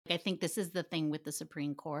I think this is the thing with the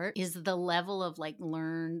Supreme Court is the level of like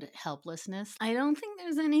learned helplessness. I don't think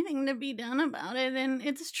there's anything to be done about it. And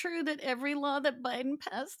it's true that every law that Biden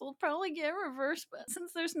passed will probably get reversed. But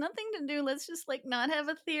since there's nothing to do, let's just like not have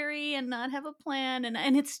a theory and not have a plan.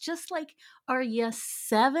 And it's just like, are you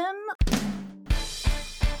seven?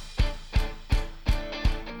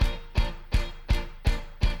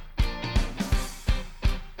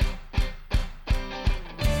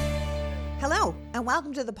 Hello, and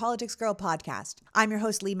welcome to the Politics Girl podcast. I'm your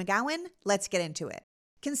host, Lee McGowan. Let's get into it.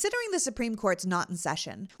 Considering the Supreme Court's not in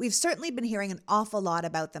session, we've certainly been hearing an awful lot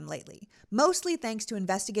about them lately, mostly thanks to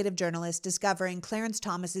investigative journalists discovering Clarence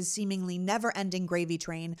Thomas's seemingly never-ending gravy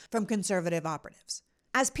train from conservative operatives.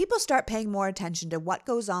 As people start paying more attention to what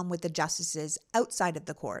goes on with the justices outside of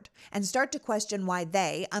the court and start to question why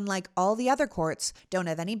they, unlike all the other courts, don't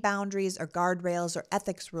have any boundaries or guardrails or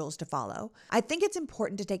ethics rules to follow, I think it's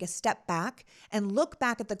important to take a step back and look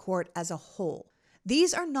back at the court as a whole.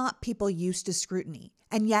 These are not people used to scrutiny,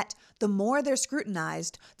 and yet the more they're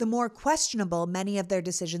scrutinized, the more questionable many of their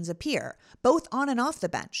decisions appear, both on and off the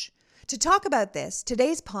bench. To talk about this,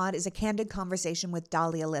 today's pod is a candid conversation with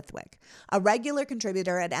Dahlia Lithwick, a regular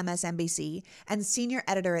contributor at MSNBC and senior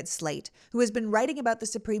editor at Slate, who has been writing about the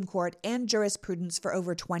Supreme Court and jurisprudence for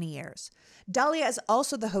over 20 years. Dahlia is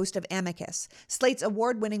also the host of Amicus, Slate's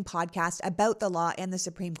award-winning podcast about the law and the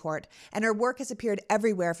Supreme Court, and her work has appeared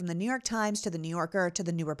everywhere from the New York Times to the New Yorker to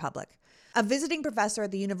the New Republic. A visiting professor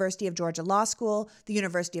at the University of Georgia Law School, the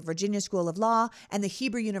University of Virginia School of Law, and the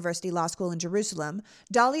Hebrew University Law School in Jerusalem,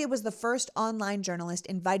 Dahlia was the first online journalist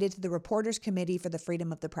invited to the Reporters Committee for the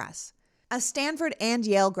Freedom of the Press. A Stanford and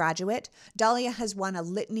Yale graduate, Dahlia has won a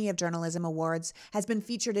litany of journalism awards, has been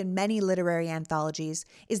featured in many literary anthologies,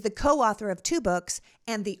 is the co-author of 2 books,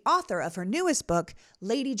 and the author of her newest book,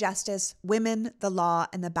 Lady Justice, Women, the Law,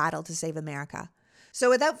 and the Battle to Save America. So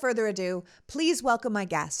without further ado, please welcome my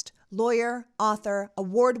guest, lawyer, author,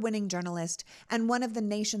 award-winning journalist, and one of the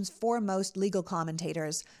nation's foremost legal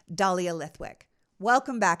commentators, Dahlia Lithwick.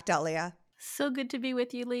 Welcome back, Dahlia. So good to be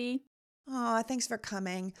with you, Lee. Oh, thanks for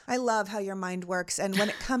coming. I love how your mind works. And when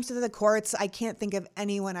it comes to the courts, I can't think of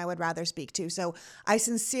anyone I would rather speak to. So I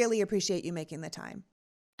sincerely appreciate you making the time.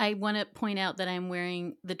 I want to point out that I'm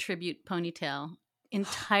wearing the tribute ponytail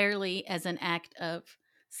entirely as an act of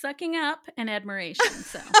sucking up and admiration.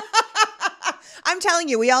 So I'm telling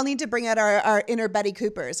you, we all need to bring out our inner Betty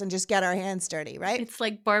Coopers and just get our hands dirty, right? it's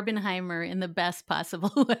like Barbenheimer in the best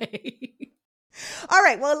possible way. All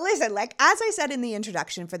right. Well, listen, like as I said in the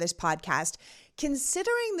introduction for this podcast,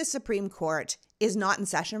 considering the Supreme Court is not in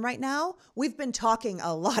session right now, we've been talking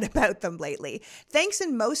a lot about them lately, thanks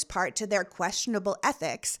in most part to their questionable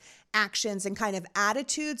ethics, actions, and kind of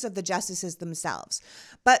attitudes of the justices themselves.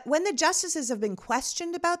 But when the justices have been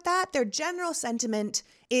questioned about that, their general sentiment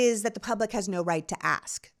is that the public has no right to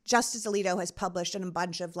ask. Justice Alito has published a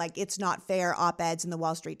bunch of it's not fair op-eds in the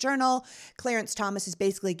Wall Street Journal. Clarence Thomas is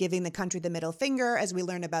basically giving the country the middle finger as we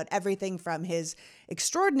learn about everything from his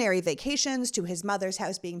extraordinary vacations to his mother's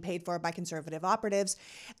house being paid for by conservative operatives.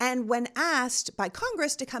 And when asked by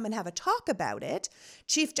Congress to come and have a talk about it,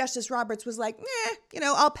 Chief Justice Roberts was like,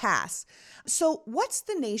 I'll pass. So what's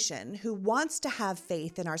the nation who wants to have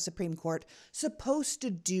faith in our Supreme Court supposed to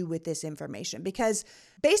do with this information? Because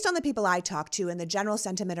based on the people I talk to and the general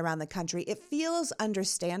sentiment around the country, it feels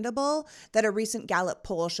understandable that a recent Gallup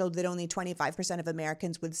poll showed that only 25% of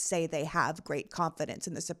Americans would say they have great confidence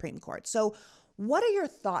in the Supreme Court. So what are your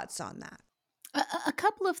thoughts on that? A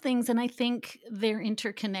couple of things, and I think they're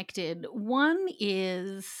interconnected. One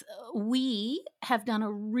is we have done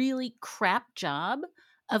a really crap job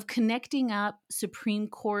of connecting up Supreme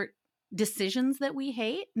Court decisions that we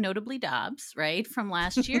hate, notably Dobbs, right, from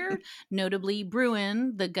last year, notably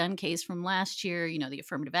Bruin, the gun case from last year, the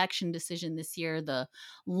affirmative action decision this year, the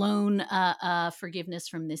loan forgiveness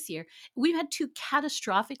from this year. We've had 2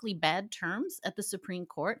 catastrophically bad terms at the Supreme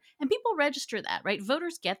Court, and people register that, right?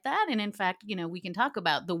 Voters get that. And in fact, we can talk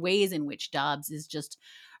about the ways in which Dobbs is just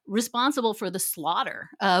responsible for the slaughter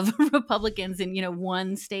of Republicans in,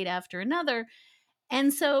 one state after another.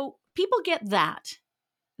 And so people get that.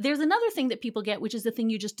 There's another thing that people get, which is the thing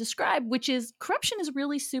you just described, which is corruption is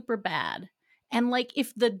really super bad. And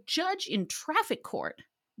if the judge in traffic court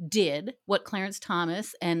did what Clarence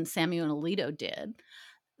Thomas and Samuel Alito did,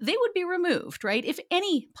 they would be removed, right? If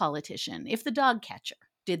any politician, if the dog catcher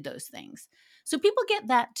did those things. So people get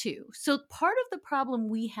that too. So part of the problem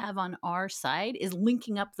we have on our side is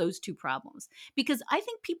linking up those 2 problems, because I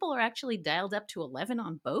think people are actually dialed up to 11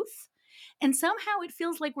 on both. And somehow it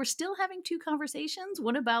feels like we're still having two conversations.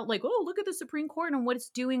 One about like, oh, look at the Supreme Court and what it's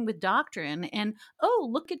doing with doctrine. And oh,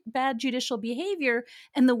 look at bad judicial behavior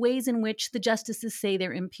and the ways in which the justices say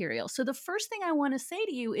they're imperial. So the first thing I want to say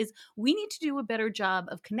to you is we need to do a better job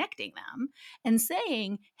of connecting them and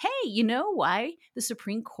saying, hey, you know why the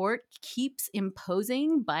Supreme Court keeps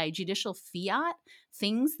imposing by judicial fiat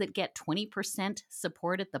things that get 20%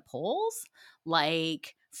 support at the polls,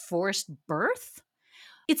 like forced birth?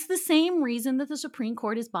 It's the same reason that the Supreme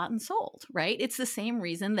Court is bought and sold, right? It's the same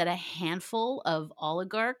reason that a handful of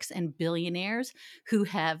oligarchs and billionaires who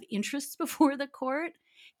have interests before the court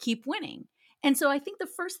keep winning. And so I think the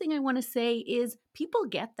first thing I want to say is people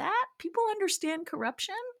get that. People understand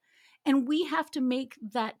corruption. And we have to make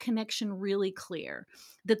that connection really clear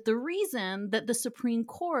that the reason that the Supreme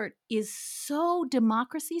Court is so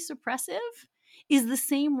democracy suppressive is the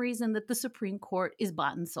same reason that the Supreme Court is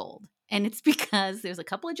bought and sold. And it's because there's a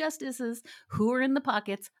couple of justices who are in the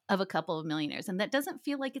pockets of a couple of millionaires. And that doesn't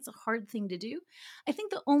feel like it's a hard thing to do. I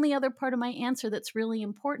think the only other part of my answer that's really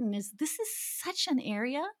important is this is such an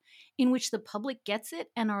area in which the public gets it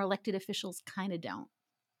and our elected officials kind of don't.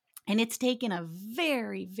 And it's taken a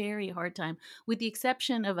very, very hard time, with the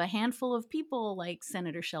exception of a handful of people like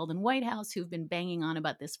Senator Sheldon Whitehouse, who've been banging on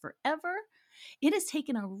about this forever. It has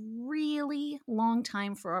taken a really long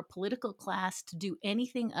time for our political class to do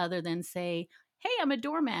anything other than say, hey, I'm a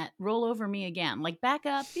doormat, roll over me again. Like back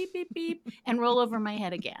up, beep, beep, beep, and roll over my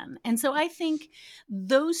head again. And so I think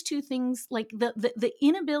those two things, like the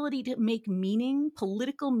inability to make meaning,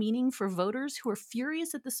 political meaning for voters who are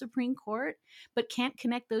furious at the Supreme Court, but can't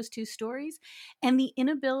connect those two stories, and the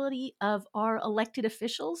inability of our elected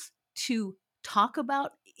officials to talk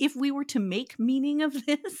about if we were to make meaning of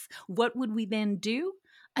this, what would we then do?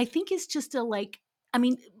 I think is just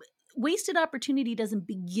wasted opportunity doesn't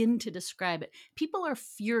begin to describe it. People are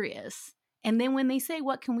furious. And then when they say,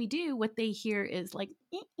 what can we do? What they hear is like,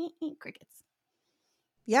 crickets.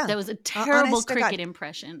 Yeah. That was a terrible cricket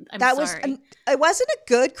impression. I'm sorry. It wasn't a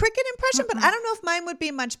good cricket impression, but I don't know if mine would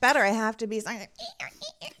be much better. I have to be like,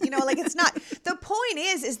 like it's not. The point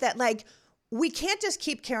is that like, we can't just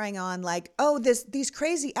keep carrying on like, oh, these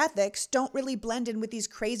crazy ethics don't really blend in with these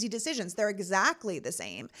crazy decisions. They're exactly the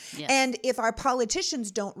same. Yes. And if our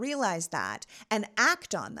politicians don't realize that and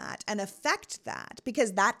act on that and affect that,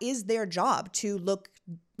 because that is their job to look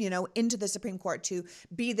into the Supreme Court, to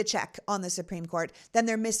be the check on the Supreme Court, then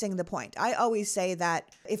they're missing the point. I always say that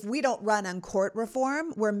if we don't run on court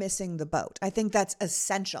reform, we're missing the boat. I think that's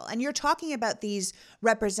essential. And you're talking about these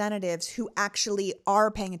representatives who actually are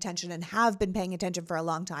paying attention and have been paying attention for a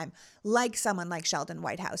long time, like someone like Sheldon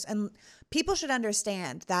Whitehouse. And people should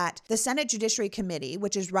understand that the Senate Judiciary Committee,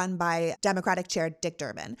 which is run by Democratic Chair Dick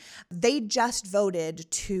Durbin, they just voted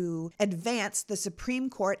to advance the Supreme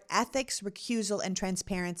Court Ethics, Recusal, and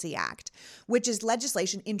Transparency Act, which is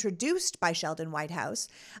legislation introduced by Sheldon Whitehouse,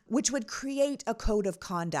 which would create a code of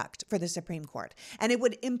conduct for the Supreme Court. And it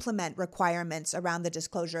would implement requirements around the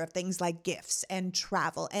disclosure of things like gifts and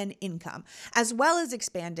travel and income, as well as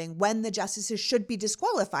expanding when the justices should be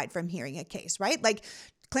disqualified from hearing a case, right? Like,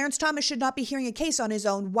 Clarence Thomas should not be hearing a case on his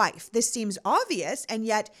own wife. This seems obvious, and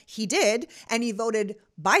yet he did, and he voted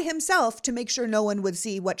by himself to make sure no one would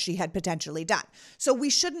see what she had potentially done. So we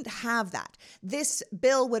shouldn't have that. This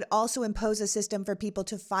bill would also impose a system for people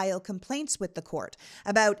to file complaints with the court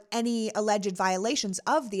about any alleged violations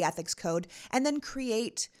of the ethics code, and then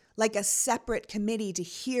create like a separate committee to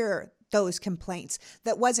hear those complaints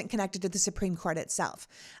that wasn't connected to the Supreme Court itself.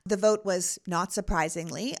 The vote was, not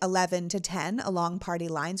surprisingly, 11-10 along party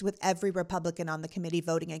lines, with every Republican on the committee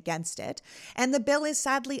voting against it. And the bill is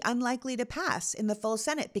sadly unlikely to pass in the full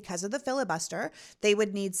Senate because of the filibuster. They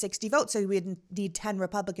would need 60 votes, so we'd need 10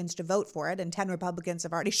 Republicans to vote for it, and 10 Republicans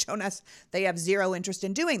have already shown us they have zero interest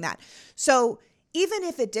in doing that. So even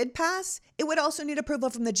if it did pass, it would also need approval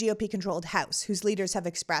from the GOP-controlled House, whose leaders have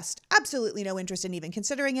expressed absolutely no interest in even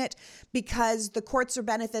considering it because the courts are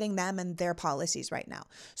benefiting them and their policies right now.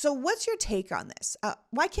 So what's your take on this?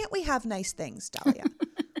 Why can't we have nice things, Dahlia?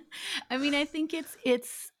 I mean, I think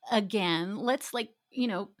it's again, let's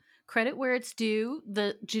credit where it's due.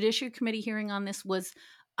 The Judiciary Committee hearing on this was,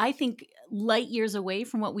 I think, light years away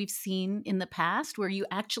from what we've seen in the past, where you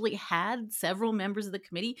actually had several members of the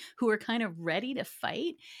committee who were kind of ready to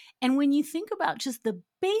fight. And when you think about just the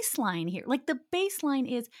baseline here, like the baseline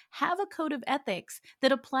is have a code of ethics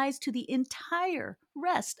that applies to the entire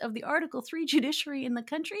rest of the Article 3 judiciary in the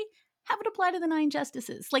country, have it apply to the 9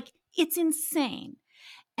 justices. Like, it's insane.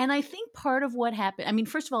 And I think part of what happened, I mean,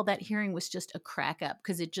 first of all, that hearing was just a crack up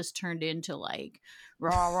because it just turned into like,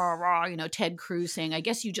 rah, rah, rah, Ted Cruz saying, I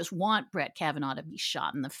guess you just want Brett Kavanaugh to be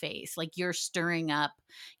shot in the face. Like you're stirring up,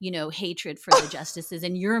 hatred for the justices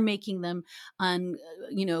and you're making them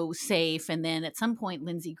safe. And then at some point,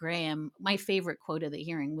 Lindsey Graham, my favorite quote of the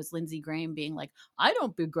hearing was Lindsey Graham being like, I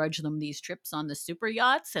don't begrudge them these trips on the super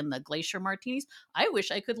yachts and the glacier martinis. I wish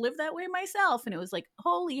I could live that way myself. And it was like,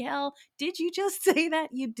 holy hell, did you just say that?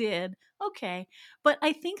 You did. Okay. But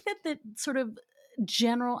I think that the sort of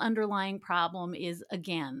general underlying problem is,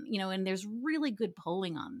 again, and there's really good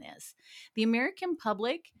polling on this. The American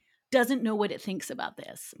public doesn't know what it thinks about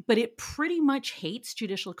this, but it pretty much hates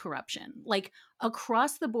judicial corruption, like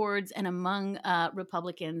across the boards and among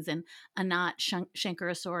Republicans. And Anat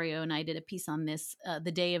Shankar-Osorio and I did a piece on this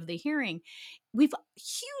the day of the hearing. We've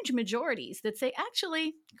huge majorities that say,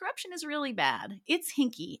 actually, corruption is really bad. It's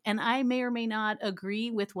hinky. And I may or may not agree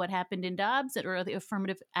with what happened in Dobbs or the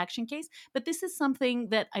affirmative action case, but this is something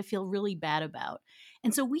that I feel really bad about.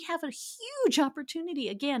 And so we have a huge opportunity,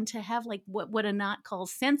 again, to have like what Anat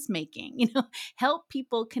calls sense making, help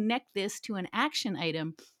people connect this to an action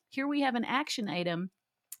item. Here we have an action item.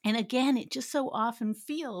 And again, it just so often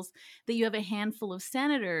feels that you have a handful of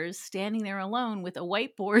senators standing there alone with a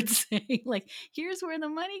whiteboard saying, like, here's where the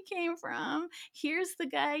money came from. Here's the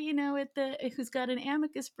guy, who's got an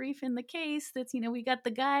amicus brief in the case. That's, we got the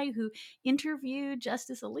guy who interviewed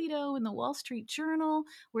Justice Alito in the Wall Street Journal,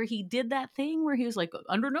 where he did that thing where he was like,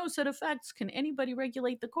 under no set of facts can anybody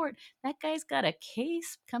regulate the court. That guy's got a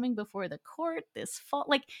case coming before the court this fall.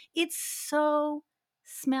 Like, it's so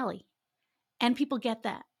smelly. And people get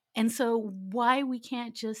that. And so why we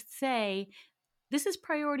can't just say, this is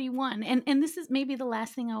priority one. And this is maybe the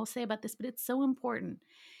last thing I will say about this, but it's so important.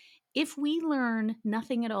 If we learn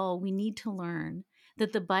nothing at all, we need to learn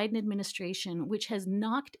that the Biden administration, which has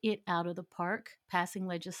knocked it out of the park, passing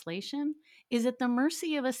legislation, is at the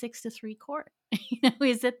mercy of a 6-3 court.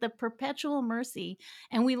 Is at the perpetual mercy.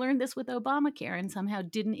 And we learned this with Obamacare and somehow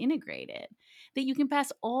didn't integrate it. That you can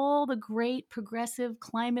pass all the great progressive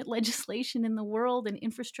climate legislation in the world and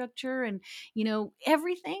infrastructure and,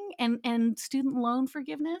 everything and student loan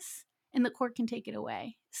forgiveness, and the court can take it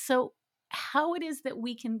away. So how it is that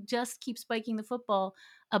we can just keep spiking the football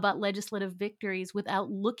about legislative victories without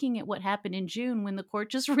looking at what happened in June when the court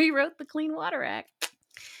just rewrote the Clean Water Act.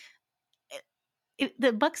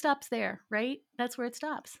 The buck stops there, right? That's where it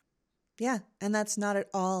stops. Yeah, and that's not at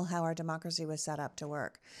all how our democracy was set up to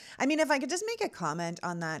work. I mean, if I could just make a comment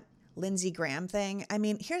on that Lindsey Graham thing. I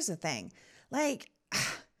mean, here's the thing. Like,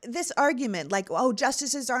 this argument, like, oh,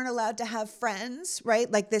 justices aren't allowed to have friends,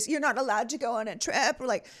 right? Like this, you're not allowed to go on a trip. Or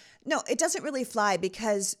like, no, it doesn't really fly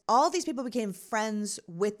because all these people became friends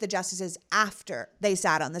with the justices after they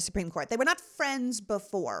sat on the Supreme Court. They were not friends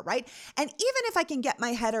before, right? And even if I can get my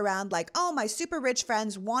head around like, oh, my super rich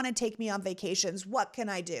friends want to take me on vacations, what can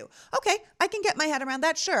I do? Okay, I can get my head around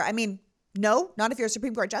that, sure. I mean, no, not if you're a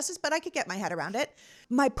Supreme Court justice, but I could get my head around it.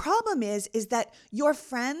 My problem is that your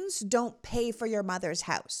friends don't pay for your mother's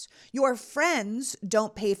house. Your friends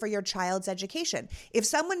don't pay for your child's education. If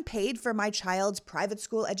someone paid for my child's private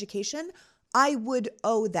school education, I would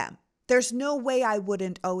owe them. There's no way I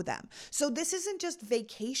wouldn't owe them. So this isn't just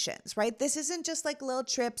vacations, right? This isn't just like little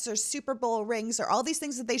trips or Super Bowl rings or all these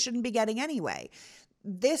things that they shouldn't be getting anyway.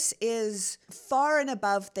 This is far and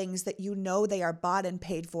above things that they are bought and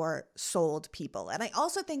paid for, sold people. And I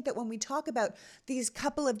also think that when we talk about these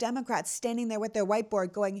couple of Democrats standing there with their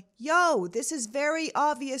whiteboard going, yo, this is very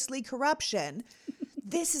obviously corruption.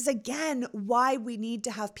 This is, again, why we need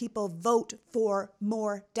to have people vote for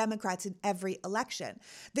more Democrats in every election.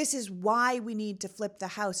 This is why we need to flip the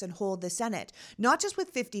House and hold the Senate, not just with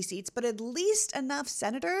 50 seats, but at least enough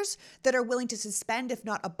senators that are willing to suspend, if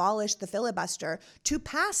not abolish, the filibuster to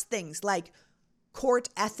pass things like court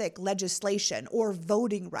ethic legislation or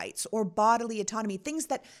voting rights or bodily autonomy, things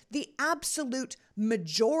that the absolute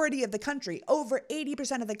majority of the country, over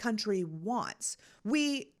 80% of the country, wants.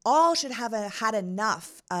 We all should have had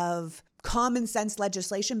enough of common sense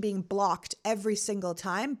legislation being blocked every single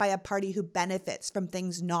time by a party who benefits from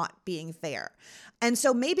things not being fair. And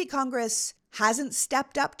so maybe Congress hasn't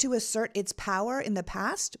stepped up to assert its power in the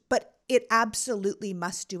past, but it absolutely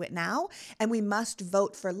must do it now. And we must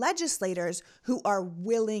vote for legislators who are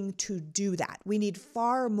willing to do that. We need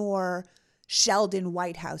far more Sheldon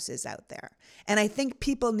White Houses out there. And I think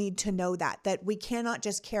people need to know that we cannot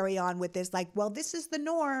just carry on with this like, well, this is the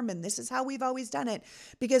norm and this is how we've always done it,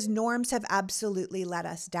 because norms have absolutely let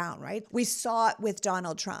us down, right? We saw it with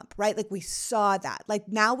Donald Trump, right? Like we saw that. Like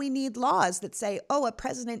now we need laws that say, oh, a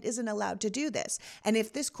president isn't allowed to do this. And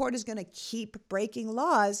if this court is going to keep breaking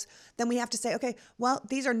laws, then we have to say, okay, well,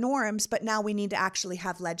 these are norms, but now we need to actually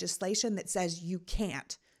have legislation that says you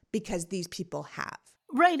can't because these people have.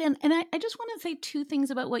 Right. And I just want to say two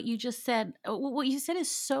things about what you just said. What you said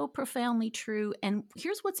is so profoundly true. And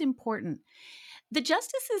here's what's important. The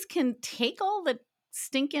justices can take all the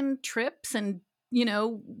stinking trips and,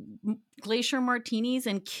 glacier martinis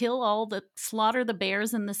and slaughter the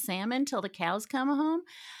bears and the salmon till the cows come home,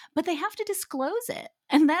 but they have to disclose it.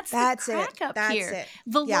 And that's the crack up here.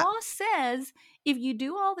 The law says if you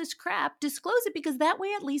do all this crap, disclose it, because that way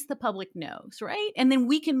at least the public knows, right? And then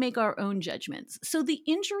we can make our own judgments. So the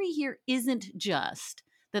injury here isn't just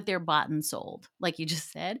that they're bought and sold, like you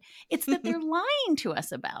just said. It's that they're lying to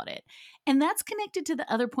us about it. And that's connected to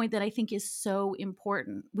the other point that I think is so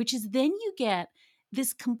important, which is then you get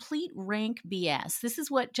this complete rank BS. This is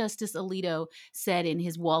what Justice Alito said in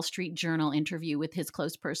his Wall Street Journal interview with his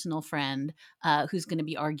close personal friend, who's going to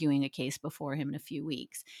be arguing a case before him in a few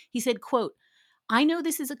weeks. He said, quote, I know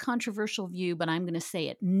this is a controversial view, but I'm going to say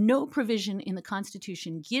it. No provision in the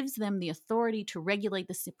Constitution gives them the authority to regulate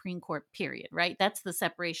the Supreme Court, period, right? That's the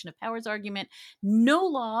separation of powers argument. No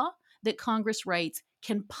law that Congress writes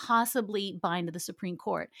can possibly bind the Supreme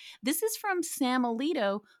Court. This is from Sam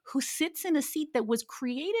Alito, who sits in a seat that was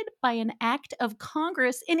created by an act of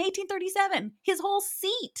Congress in 1837. His whole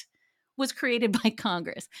seat was created by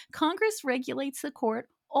Congress. Congress regulates the court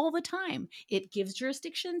all the time. It gives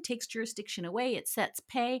jurisdiction, takes jurisdiction away, it sets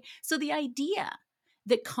pay. So the idea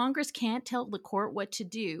that Congress can't tell the court what to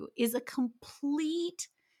do is a complete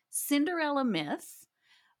Cinderella myth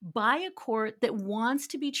by a court that wants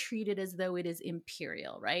to be treated as though it is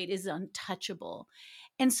imperial, right? Is untouchable.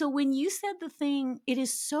 And so when you said the thing, it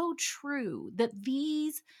is so true that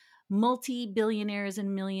these multi-billionaires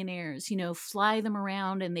and millionaires, fly them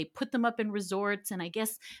around and they put them up in resorts. And I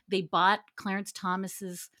guess they bought Clarence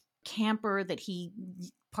Thomas's camper that he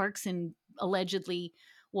parks in allegedly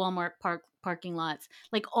Walmart parking lots.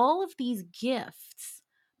 Like all of these gifts,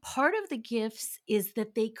 part of the gifts is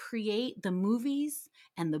that they create the movies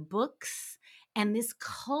and the books and this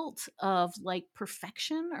cult of like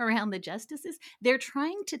perfection around the justices. They're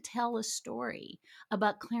trying to tell a story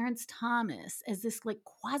about Clarence Thomas as this like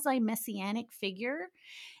quasi-messianic figure.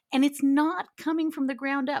 And it's not coming from the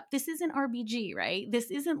ground up. This isn't RBG, right? This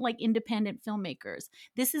isn't like independent filmmakers.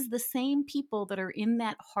 This is the same people that are in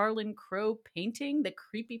that Harlan Crow painting, the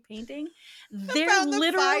creepy painting. They're around the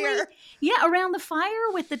literally, fire. Yeah, around the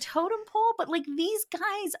fire with the totem pole. But like these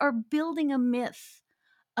guys are building a myth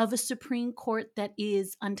of a Supreme Court that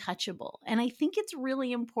is untouchable. And I think it's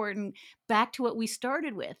really important, back to what we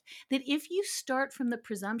started with, that if you start from the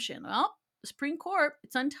presumption, well, the Supreme Court,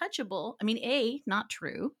 it's untouchable. I mean, A, not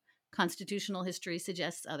true. Constitutional history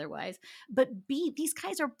suggests otherwise. But B, these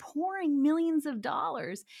guys are pouring millions of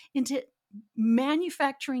dollars into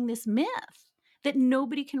manufacturing this myth that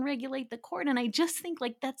nobody can regulate the court. And I just think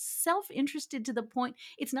like that's self-interested to the point.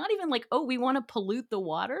 It's not even like, oh, we want to pollute the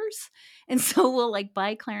waters, and so we'll like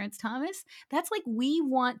buy Clarence Thomas. That's like we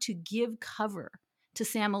want to give cover to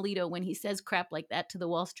Sam Alito when he says crap like that to the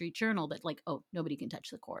Wall Street Journal that like, oh, nobody can touch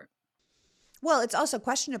the court. Well, it's also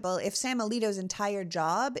questionable if Sam Alito's entire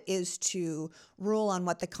job is to rule on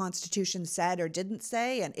what the Constitution said or didn't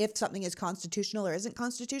say, and if something is constitutional or isn't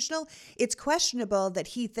constitutional. It's questionable that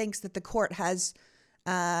he thinks that the court has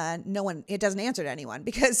it doesn't answer to anyone,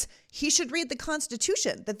 because he should read the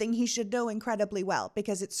Constitution, the thing he should know incredibly well,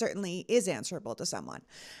 because it certainly is answerable to someone.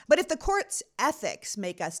 But if the court's ethics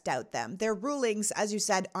make us doubt them, their rulings, as you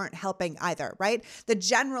said, aren't helping either, right? The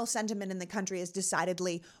general sentiment in the country is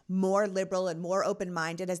decidedly more liberal and more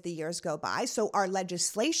open-minded as the years go by. So our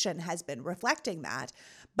legislation has been reflecting that.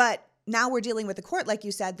 But now we're dealing with a court, like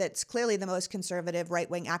you said, that's clearly the most conservative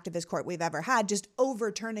right-wing activist court we've ever had, just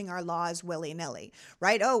overturning our laws willy-nilly,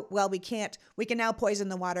 right? Oh, well, we can now poison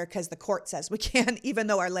the water because the court says we can, even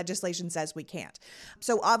though our legislation says we can't.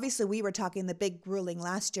 So obviously we were talking, the big ruling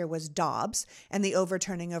last year was Dobbs and the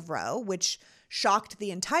overturning of Roe, which shocked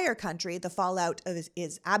the entire country. The fallout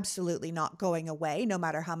is absolutely not going away, no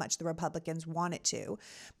matter how much the Republicans want it to.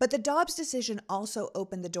 But the Dobbs decision also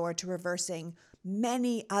opened the door to reversing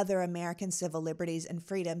many other American civil liberties and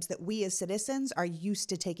freedoms that we as citizens are used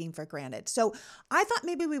to taking for granted. So I thought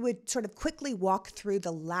maybe we would sort of quickly walk through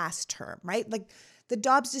the last term, right? Like the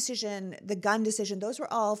Dobbs decision, the gun decision, those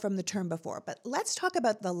were all from the term before. But let's talk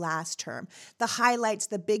about the last term, the highlights,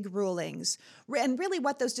 the big rulings, and really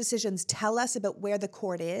what those decisions tell us about where the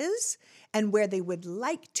court is and where they would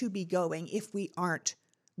like to be going if we aren't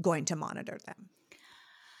going to monitor them.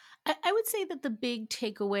 I would say that the big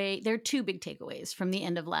takeaway, there are two big takeaways from the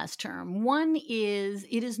end of last term. One is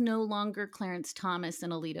it is no longer Clarence Thomas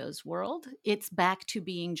and Alito's world. It's back to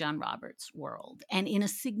being John Roberts' world. And in a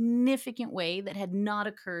significant way that had not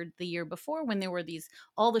occurred the year before when there were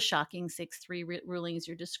all the shocking 6-3 rulings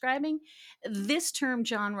you're describing. This term,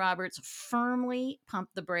 John Roberts firmly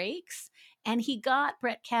pumped the brakes. And he got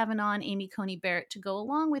Brett Kavanaugh and Amy Coney Barrett to go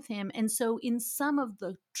along with him. And so in some of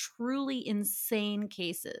the truly insane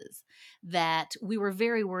cases that we were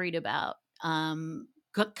very worried about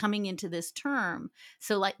coming into this term,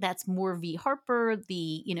 so like that's Moore v. Harper,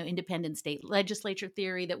 the independent state legislature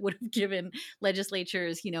theory that would have given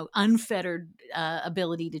legislatures unfettered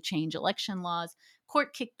ability to change election laws,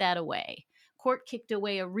 court kicked that away. Court kicked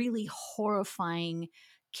away a really horrifying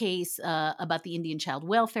case about the Indian Child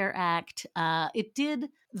Welfare Act. It did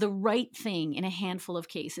the right thing in a handful of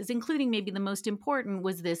cases, including maybe the most important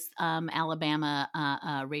was this Alabama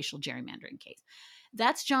racial gerrymandering case.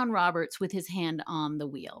 That's John Roberts with his hand on the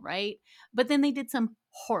wheel, right? But then they did some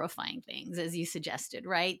horrifying things, as you suggested,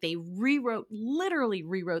 right? They literally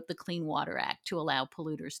rewrote the Clean Water Act to allow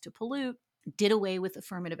polluters to pollute, did away with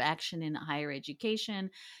affirmative action in higher education,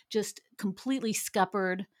 just completely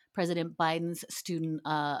scuppered President Biden's student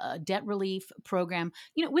debt relief program,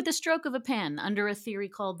 with the stroke of a pen under a theory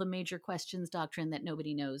called the major questions doctrine that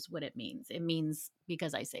nobody knows what it means. It means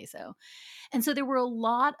because I say so. And so there were a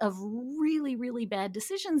lot of really, really bad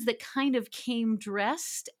decisions that kind of came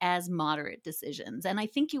dressed as moderate decisions. And I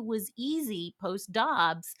think it was easy post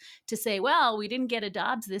Dobbs to say, well, we didn't get a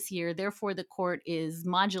Dobbs this year, therefore the court is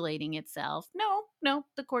modulating itself. No,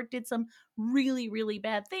 the court did some really, really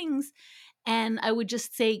bad things. And I would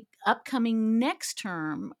just say upcoming next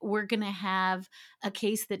term, we're going to have a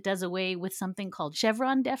case that does away with something called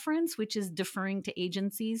Chevron deference, which is deferring to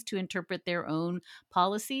agencies to interpret their own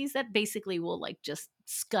policies. That basically will just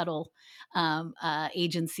scuttle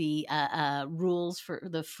agency rules for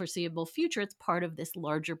the foreseeable future. It's part of this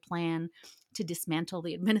larger plan to dismantle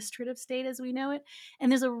the administrative state as we know it.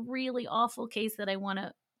 And there's a really awful case that I want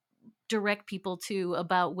to direct people to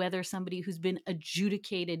about whether somebody who's been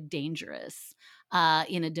adjudicated dangerous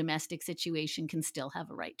in a domestic situation can still have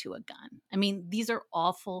a right to a gun. I mean, these are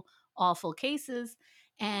awful, awful cases,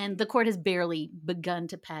 and the court has barely begun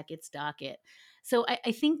to pack its docket. So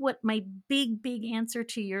I think what my big, big answer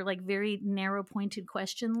to your very narrow pointed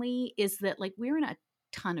question, Lee, is that we're in a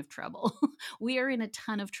ton of trouble. We are in a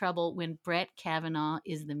ton of trouble when Brett Kavanaugh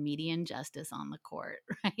is the median justice on the court,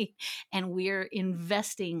 right? And we're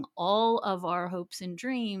investing all of our hopes and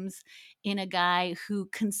dreams in a guy who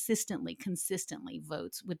consistently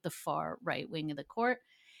votes with the far right wing of the court.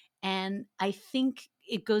 And I think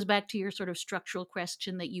it goes back to your sort of structural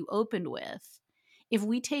question that you opened with. If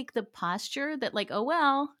we take the posture that oh,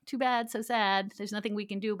 well, too bad, so sad, there's nothing we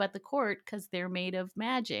can do about the court because they're made of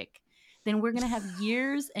magic, then we're going to have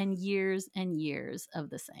years and years and years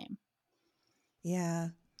of the same. Yeah.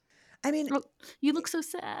 I mean, you look so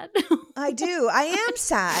sad. I do. I am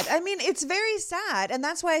sad. I mean, it's very sad. And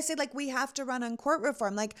that's why I say we have to run on court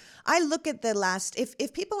reform. I look at the last,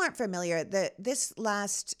 if people aren't familiar, this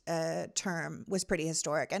last term was pretty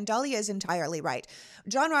historic. And Dahlia is entirely right.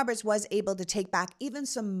 John Roberts was able to take back even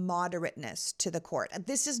some moderateness to the court.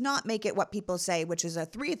 This does not make it what people say, which is a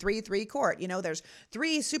 3-3-3 court. There's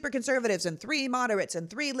 3 super conservatives and 3 moderates and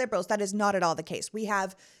 3 liberals. That is not at all the case. We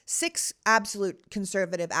have 6 absolute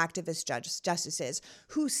conservative activist justices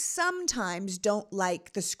who sometimes don't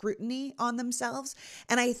like the scrutiny on themselves.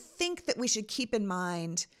 And I think that we should keep in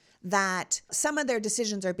mind that some of their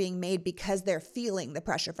decisions are being made because they're feeling the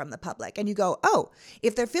pressure from the public. And you go, oh,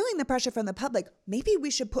 if they're feeling the pressure from the public, maybe we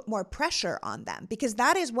should put more pressure on them, because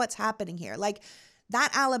that is what's happening here.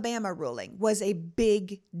 That Alabama ruling was a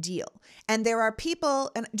big deal. And there are people,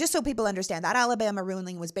 and just so people understand, that Alabama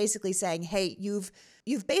ruling was basically saying, hey, you've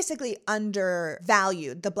basically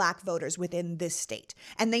undervalued the Black voters within this state,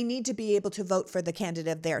 and they need to be able to vote for the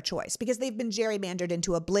candidate of their choice because they've been gerrymandered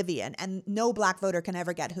into oblivion, and no Black voter can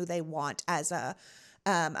ever get who they want as a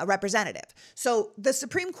representative. So the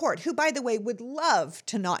Supreme Court, who, by the way, would love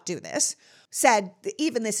to not do this, said,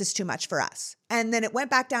 even this is too much for us. And then it went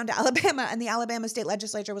back down to Alabama, and the Alabama state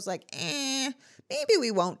legislature was like, maybe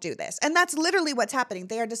we won't do this. And that's literally what's happening.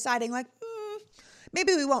 They are deciding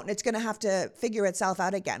maybe we won't. It's going to have to figure itself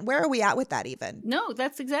out again. Where are we at with that even? No,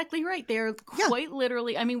 that's exactly right. They're quite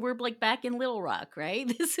literally, I mean, we're like back in Little Rock, right?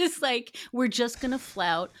 This is like, we're just going to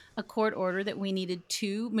flout a court order that we needed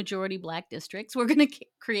 2 majority Black districts. We're going to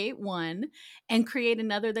create one and create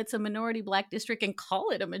another that's a minority Black district and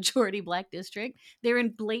call it a majority Black district. They're in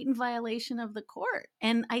blatant violation of the court.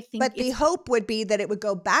 And I think But the hope would be that it would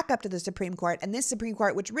go back up to the Supreme Court, and this Supreme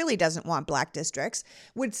Court, which really doesn't want Black districts,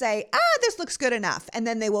 would say, this looks good enough. And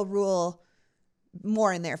then they will rule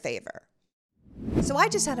more in their favor. So I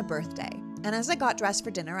just had a birthday, and as I got dressed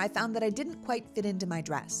for dinner, I found that I didn't quite fit into my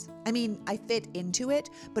dress. I mean, I fit into it,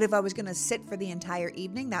 but if I was going to sit for the entire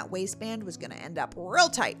evening, that waistband was going to end up real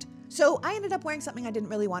tight. So I ended up wearing something I didn't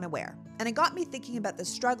really want to wear. And it got me thinking about the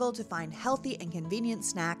struggle to find healthy and convenient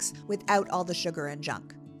snacks without all the sugar and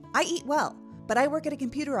junk. I eat well, but I work at a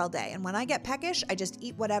computer all day, and when I get peckish, I just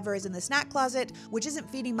eat whatever is in the snack closet, which isn't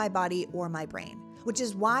feeding my body or my brain. Which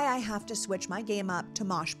is why I have to switch my game up to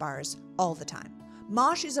Mosh bars all the time.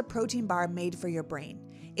 Mosh is a protein bar made for your brain.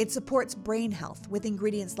 It supports brain health with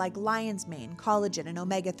ingredients like lion's mane, collagen, and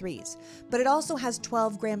omega-3s, but it also has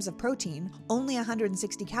 12 grams of protein, only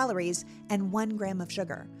 160 calories, and 1 gram of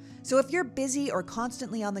sugar. So if you're busy or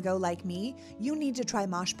constantly on the go like me, you need to try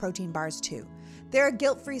Mosh protein bars too. They're a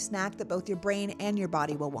guilt-free snack that both your brain and your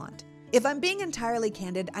body will want. If I'm being entirely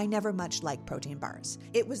candid, I never much liked protein bars.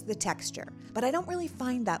 It was the texture, but I don't really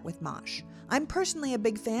find that with Mosh. I'm personally a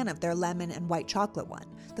big fan of their lemon and white chocolate one.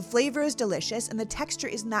 The flavor is delicious, and the texture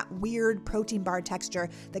isn't that weird protein bar texture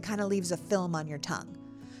that kind of leaves a film on your tongue.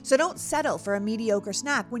 So don't settle for a mediocre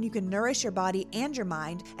snack when you can nourish your body and your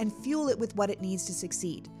mind and fuel it with what it needs to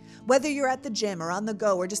succeed. Whether you're at the gym or on the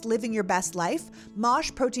go or just living your best life,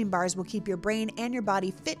 Mosh protein bars will keep your brain and your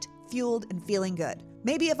body fit, fueled, and feeling good.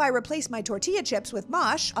 Maybe if I replace my tortilla chips with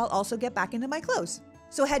Mosh, I'll also get back into my clothes.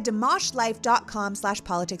 So head to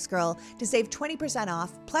moshlife.com/politicsgirl to save 20%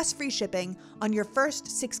 off plus free shipping on your first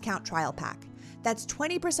 6-count trial pack. That's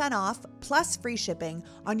 20% off plus free shipping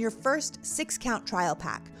on your first 6-count trial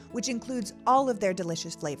pack, which includes all of their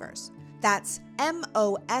delicious flavors. That's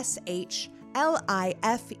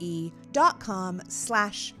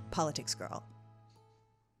moshlife.com/politicsgirl.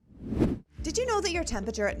 Did you know that your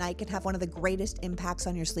temperature at night can have one of the greatest impacts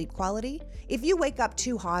on your sleep quality? If you wake up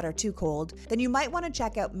too hot or too cold, then you might want to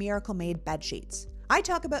check out Miracle Made bed sheets. I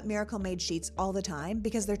talk about Miracle Made sheets all the time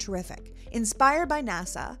because they're terrific. Inspired by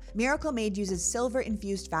NASA, Miracle Made uses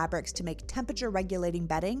silver-infused fabrics to make temperature-regulating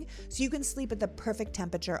bedding so you can sleep at the perfect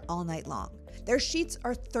temperature all night long. Their sheets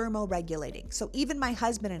are thermoregulating, so even my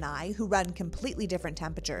husband and I, who run completely different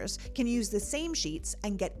temperatures, can use the same sheets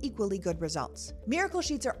and get equally good results. Miracle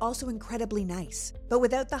sheets are also incredibly nice, but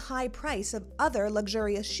without the high price of other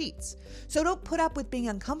luxurious sheets. So don't put up with being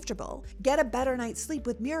uncomfortable. Get a better night's sleep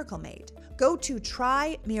with Miracle Made. Go to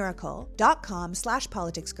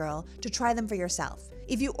trymiracle.com/politicsgirl to try them for yourself.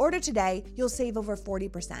 If you order today, you'll save over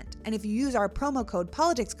 40%. And if you use our promo code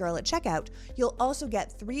politicsgirl at checkout, you'll also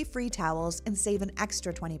get 3 free towels and save an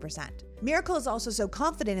extra 20%. Miracle is also so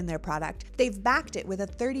confident in their product, they've backed it with a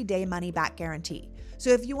 30-day money-back guarantee. So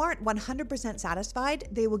if you aren't 100% satisfied,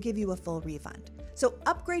 they will give you a full refund. So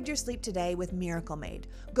upgrade your sleep today with Miracle Made.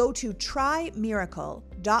 Go to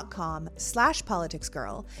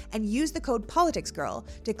trymiracle.com/politicsgirl and use the code politicsgirl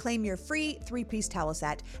to claim your free 3-piece towel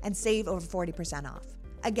set and save over 40% off.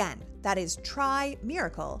 Again, that is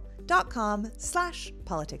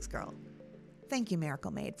trymiracle.com/politicsgirl. Thank you,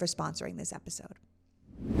 Miracle Made, for sponsoring this episode.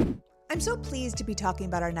 I'm so pleased to be talking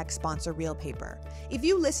about our next sponsor, Real Paper. If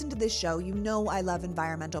you listen to this show, you know I love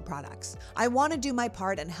environmental products. I want to do my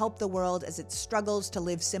part and help the world as it struggles to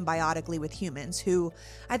live symbiotically with humans who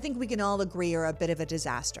I think we can all agree are a bit of a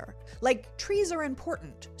disaster. Like, trees are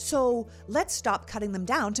important, so let's stop cutting them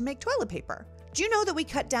down to make toilet paper. Do you know that we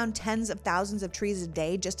cut down tens of thousands of trees a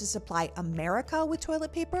day just to supply America with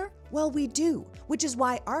toilet paper? Well, we do, which is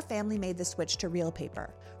why our family made the switch to Real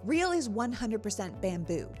Paper. Real is 100%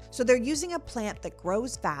 bamboo, so they're using a plant that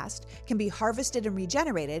grows fast, can be harvested and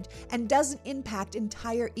regenerated, and doesn't impact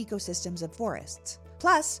entire ecosystems of forests.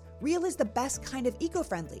 Plus, Real is the best kind of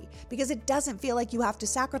eco-friendly because it doesn't feel like you have to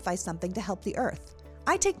sacrifice something to help the earth.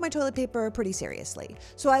 I take my toilet paper pretty seriously,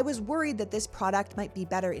 so I was worried that this product might be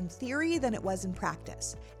better in theory than it was in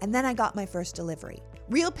practice. And then I got my first delivery.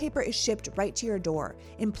 Real Paper is shipped right to your door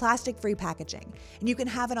in plastic-free packaging, and you can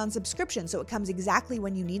have it on subscription so it comes exactly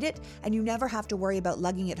when you need it and you never have to worry about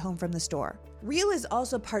lugging it home from the store. Real is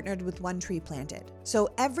also partnered with One Tree Planted, so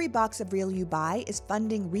every box of Real you buy is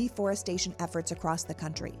funding reforestation efforts across the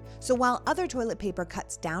country. So while other toilet paper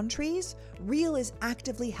cuts down trees, Real is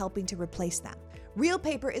actively helping to replace them. Real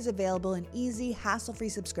Paper is available in easy, hassle-free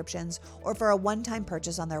subscriptions or for a one-time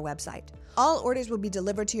purchase on their website. All orders will be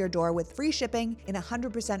delivered to your door with free shipping in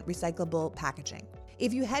 100% recyclable packaging.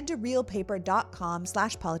 If you head to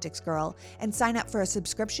realpaper.com/politicsgirl and sign up for a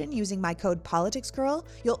subscription using my code politicsgirl,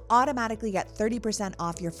 you'll automatically get 30%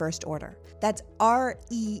 off your first order. That's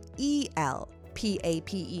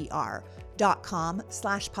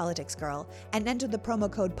REELPAPER.com/politicsgirl and enter the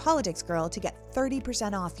promo code politicsgirl to get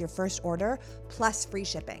 30% off your first order plus free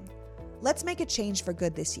shipping. Let's make a change for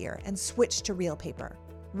good this year and switch to Real Paper.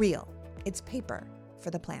 Real. It's paper for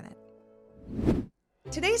the planet.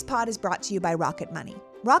 Today's pod is brought to you by Rocket Money.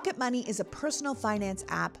 Rocket Money is a personal finance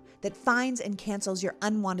app that finds and cancels your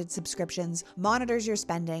unwanted subscriptions, monitors your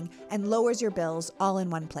spending, and lowers your bills all in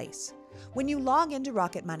one place. When you log into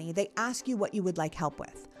Rocket Money, they ask you what you would like help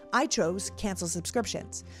with. I chose cancel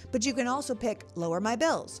subscriptions, but you can also pick lower my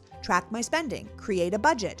bills, track my spending, create a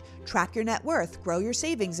budget, track your net worth, grow your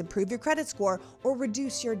savings, improve your credit score, or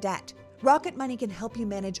reduce your debt. Rocket Money can help you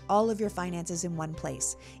manage all of your finances in one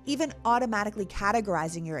place, even automatically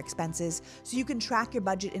categorizing your expenses so you can track your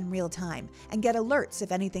budget in real time and get alerts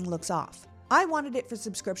if anything looks off. I wanted it for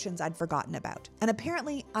subscriptions I'd forgotten about, and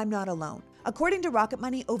apparently I'm not alone. According to Rocket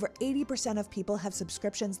Money, over 80% of people have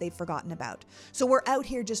subscriptions they've forgotten about. So we're out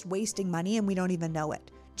here just wasting money and we don't even know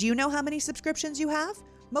it. Do you know how many subscriptions you have?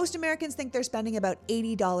 Most Americans think they're spending about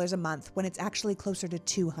 $80 a month when it's actually closer to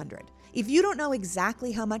 $200. If you don't know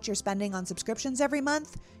exactly how much you're spending on subscriptions every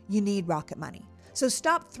month, you need Rocket Money. So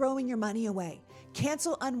stop throwing your money away.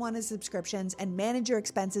 Cancel unwanted subscriptions and manage your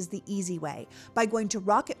expenses the easy way by going to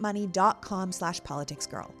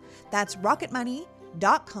rocketmoney.com/politicsgirl. That's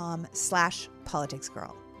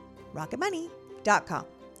rocketmoney.com/politicsgirl.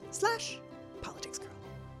 rocketmoney.com/politicsgirl.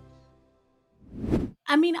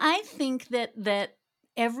 I mean, I think that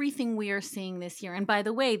everything we are seeing this year, and by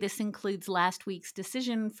the way, this includes last week's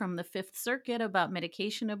decision from the Fifth Circuit about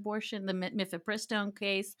medication abortion, the mifepristone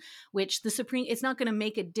case, which it's not going to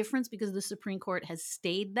make a difference because the Supreme Court has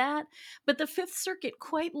stayed that. But the Fifth Circuit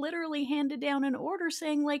quite literally handed down an order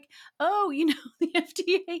saying the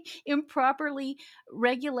FDA improperly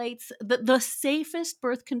regulates the safest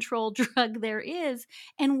birth control drug there is.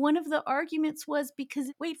 And one of the arguments was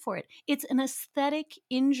because, wait for it, it's an aesthetic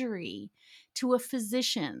injury to a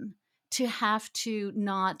physician to have to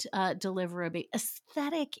not deliver a baby.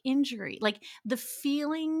 Aesthetic injury, like the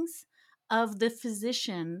feelings of the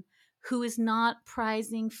physician who is not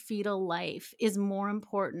prizing fetal life is more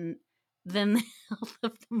important than the health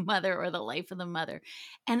of the mother or the life of the mother.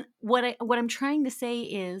 And what I'm trying to say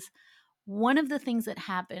is one of the things that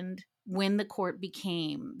happened when the court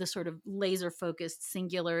became the sort of laser-focused,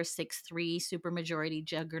 singular 6-3 supermajority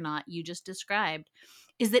juggernaut you just described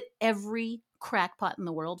is that every crackpot in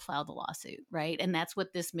the world filed a lawsuit, right? And that's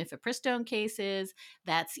what this mifepristone case is.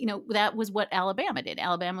 That's, that was what Alabama did.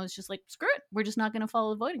 Alabama was just like, screw it. We're just not going to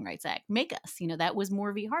follow the Voting Rights Act. Make us. That was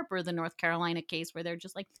Moore v. Harper, the North Carolina case where they're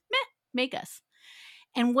just like, meh, make us.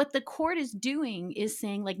 And what the court is doing is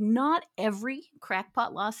saying, not every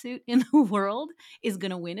crackpot lawsuit in the world is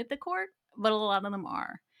going to win at the court, but a lot of them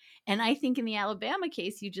are. And I think in the Alabama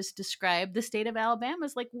case you just described, the state of Alabama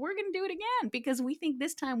is like, we're going to do it again because we think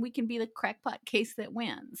this time we can be the crackpot case that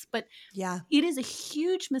wins. But yeah, it is a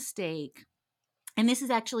huge mistake. And this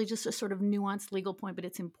is actually just a sort of nuanced legal point, but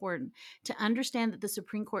it's important to understand that the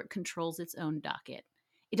Supreme Court controls its own docket.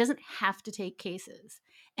 It doesn't have to take cases.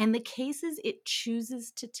 And the cases it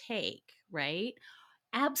chooses to take, right,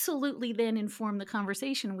 absolutely then inform the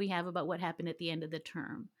conversation we have about what happened at the end of the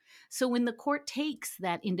term. So when the court takes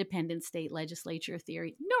that independent state legislature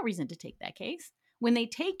theory, no reason to take that case. When they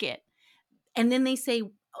take it and then they say,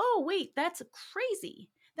 oh, wait, that's crazy.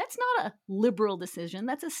 That's not a liberal decision.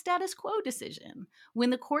 That's a status quo decision. When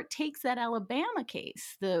the court takes that Alabama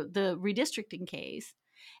case, the redistricting case,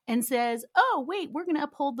 and says, oh, wait, we're going to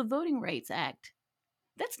uphold the Voting Rights Act.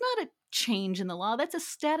 That's not a change in the law. That's a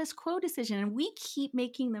status quo decision. And we keep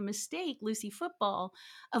making the mistake, Lucy Football,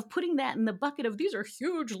 of putting that in the bucket of these are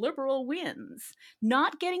huge liberal wins.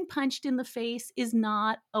 Not getting punched in the face is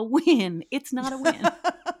not a win. It's not a win.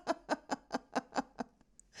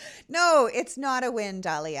 No, it's not a win,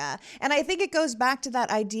 Dahlia. And I think it goes back to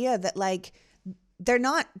that idea that they're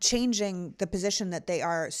not changing the position that they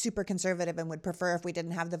are super conservative and would prefer if we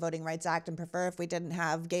didn't have the Voting Rights Act and prefer if we didn't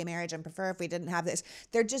have gay marriage and prefer if we didn't have this.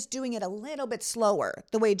 They're just doing it a little bit slower,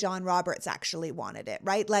 the way John Roberts actually wanted it,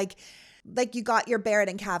 right? Like you got your Barrett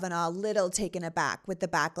and Kavanaugh a little taken aback with the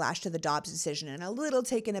backlash to the Dobbs decision and a little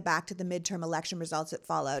taken aback to the midterm election results that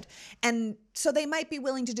followed. And so they might be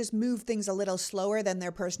willing to just move things a little slower than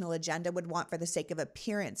their personal agenda would want for the sake of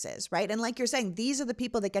appearances, right? And like you're saying, these are the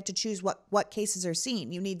people that get to choose what cases are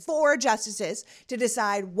seen. You need 4 justices to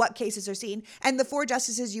decide what cases are seen. And the 4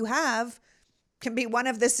 justices you have can be one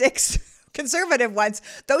of the 6 conservative ones.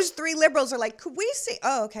 Those 3 liberals are like, could we see?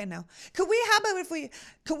 Oh, okay, no. Could we? How about if we?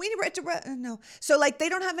 Can we? No. So like they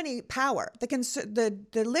don't have any power.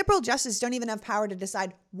 The liberal justices don't even have power to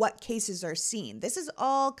decide what cases are seen. This is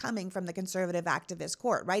all coming from the conservative activist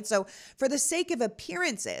court, right? So for the sake of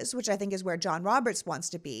appearances, which I think is where John Roberts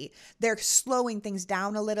wants to be, they're slowing things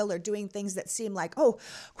down a little or doing things that seem like, oh,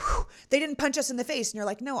 whew, they didn't punch us in the face. And you're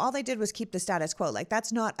like, no, all they did was keep the status quo. Like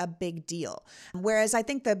that's not a big deal. Whereas I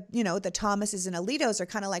think the Thomases and Alitos are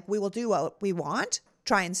kind of like, we will do what we want,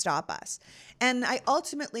 try and stop us. And I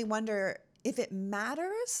ultimately wonder if it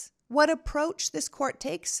matters what approach this court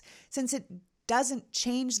takes, since it doesn't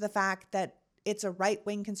change the fact that it's a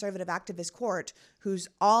right-wing conservative activist court who's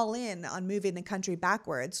all in on moving the country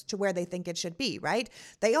backwards to where they think it should be, right?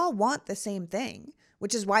 They all want the same thing,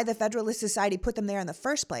 which is why the Federalist Society put them there in the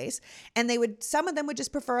first place. And some of them would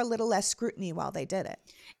just prefer a little less scrutiny while they did it.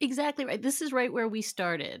 Exactly right. This is right where we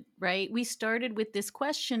started, right? We started with this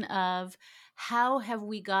question of how have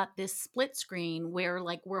we got this split screen where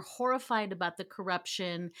like we're horrified about the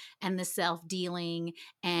corruption and the self-dealing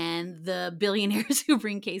and the billionaires who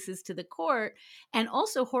bring cases to the court, and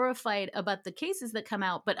also horrified about the cases that come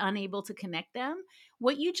out but unable to connect them.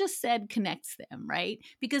 What you just said connects them, right?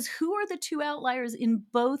 Because who are the 2 outliers in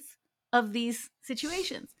both of these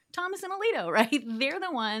situations? Thomas and Alito, right? They're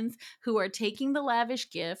the ones who are taking the lavish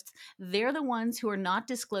gifts. They're the ones who are not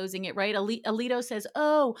disclosing it, right? Alito says,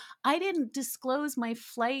 oh, I didn't disclose my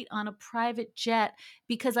flight on a private jet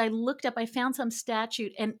because I found some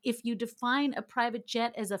statute. And if you define a private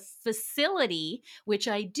jet as a facility, which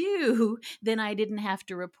I do, then I didn't have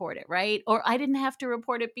to report it, right? Or I didn't have to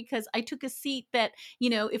report it because I took a seat that,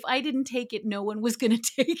 if I didn't take it, no one was going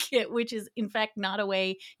to take it, which is in fact not a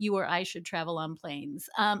way you or I should travel on planes.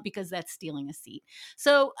 Because that's stealing a seat.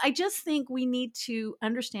 So I just think we need to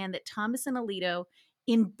understand that Thomas and Alito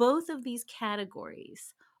in both of these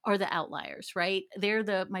categories are the outliers, right? They're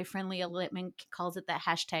my friend Leah Littman calls it the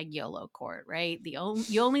hashtag YOLO court, right?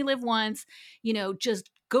 You only live once, just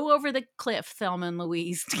go over the cliff, Thelma and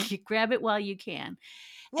Louise, grab it while you can.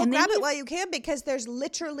 Well, grab it while you can, because there's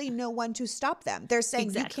literally no one to stop them. They're saying,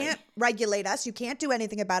 exactly. You can't regulate us. You can't do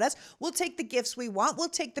anything about us. We'll take the gifts we want. We'll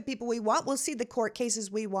take the people we want. We'll see the court cases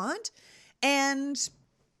we want and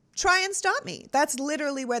try and stop me. That's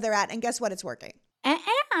literally where they're at. And guess what? It's working.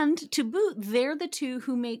 And to boot, they're the 2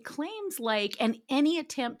 who make claims like, and any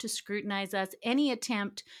attempt to scrutinize us, any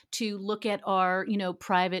attempt to look at our,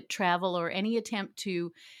 private travel, or any attempt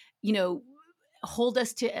to, hold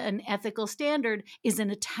us to an ethical standard is an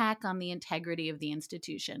attack on the integrity of the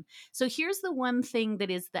institution. So here's the one thing that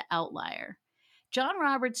is the outlier. John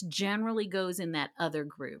Roberts generally goes in that other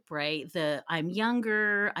group, right? I'm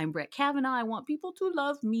younger, I'm Brett Kavanaugh, I want people to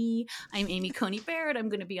love me. I'm Amy Coney Barrett, I'm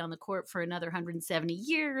going to be on the court for another 170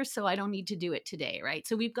 years, so I don't need to do it today, right?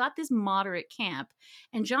 So we've got this moderate camp,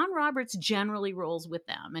 and John Roberts generally rolls with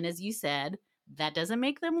them. And as you said, that doesn't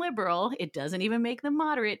make them liberal. It doesn't even make them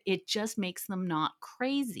moderate. It just makes them not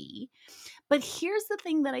crazy. But here's the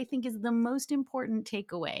thing that I think is the most important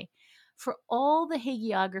takeaway. For all the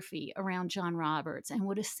hagiography around John Roberts and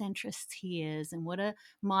what a centrist he is and what a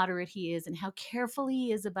moderate he is and how careful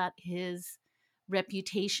he is about his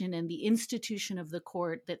reputation and the institution of the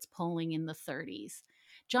court that's polling in the 30s.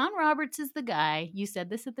 John Roberts is the guy, you said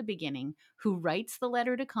this at the beginning, who writes the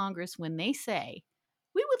letter to Congress when they say,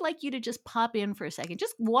 we would like you to just pop in for a second.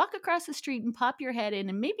 Just walk across the street and pop your head in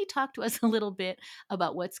and maybe talk to us a little bit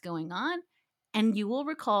about what's going on. And you will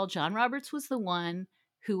recall John Roberts was the one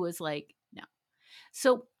who was like, no.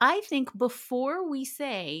 So I think before we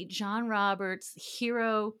say John Roberts,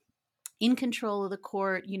 hero, in control of the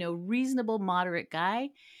court, reasonable, moderate guy,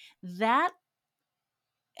 that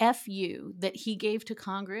FU that he gave to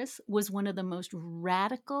Congress was one of the most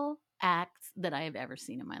radical acts that I have ever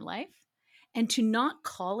seen in my life. And to not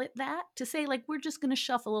call it that, to say like, we're just going to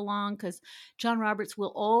shuffle along because John Roberts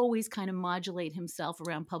will always kind of modulate himself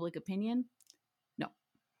around public opinion. No,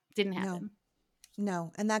 didn't happen.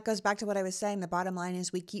 No. And that goes back to what I was saying. The bottom line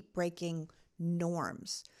is we keep breaking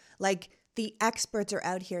norms. Like the experts are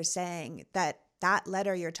out here saying that that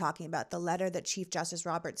letter you're talking about, the letter that Chief Justice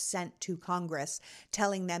Roberts sent to Congress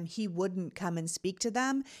telling them he wouldn't come and speak to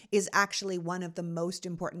them, is actually one of the most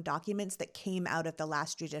important documents that came out of the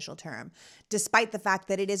last judicial term, despite the fact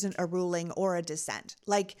that it isn't a ruling or a dissent.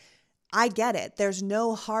 Like, I get it. There's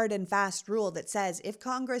no hard and fast rule that says if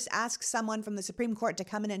Congress asks someone from the Supreme Court to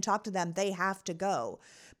come in and talk to them, they have to go.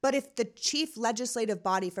 But if the chief legislative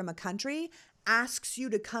body from a country asks you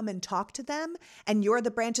to come and talk to them, and you're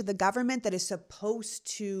the branch of the government that is supposed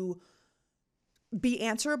to be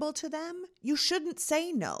answerable to them, you shouldn't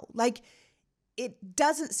say no. Like, it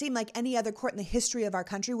doesn't seem like any other court in the history of our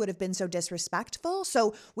country would have been so disrespectful.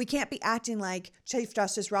 So we can't be acting like Chief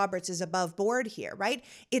Justice Roberts is above board here, right?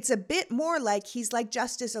 It's a bit more like he's like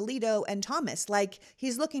Justice Alito and Thomas, like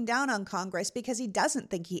he's looking down on Congress because he doesn't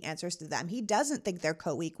think he answers to them. He doesn't think they're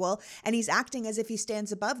co-equal, and he's acting as if he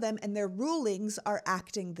stands above them, and their rulings are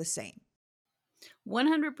acting the same.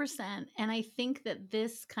 100%. And I think that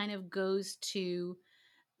this kind of goes to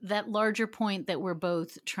that larger point that we're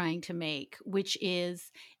both trying to make, which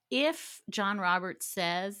is if John Roberts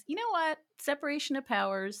says, you know what, separation of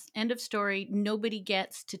powers, end of story, nobody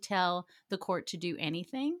gets to tell the court to do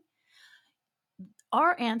anything,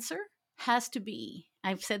 our answer has to be,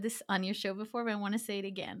 I've said this on your show before, but I want to say it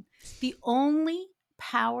again. The only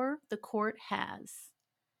power the court has,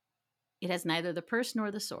 it has neither the purse nor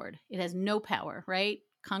the sword. It has no power, right?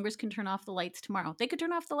 Congress can turn off the lights tomorrow. They could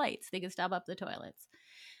turn off the lights. They could stop up the toilets.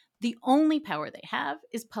 The only power they have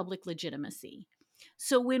is public legitimacy.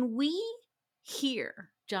 So when we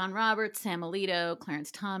hear John Roberts, Sam Alito,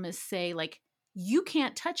 Clarence Thomas say, like, you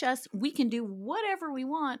can't touch us, we can do whatever we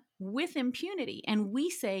want with impunity, and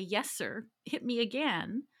we say, yes, sir, hit me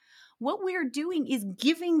again, what we're doing is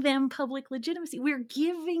giving them public legitimacy. We're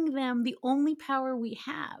giving them the only power we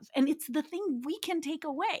have. And it's the thing we can take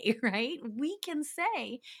away, right? We can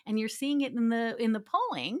say, and you're seeing it in the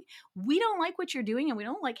polling, we don't like what you're doing, and we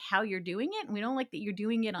don't like how you're doing it, and we don't like that you're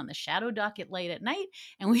doing it on the shadow docket late at night,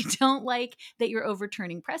 and we don't like that you're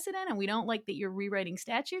overturning precedent, and we don't like that you're rewriting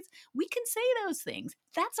statutes. We can say those things.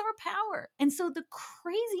 That's our power. And so the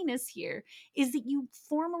craziness here is that you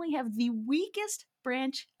formally have the weakest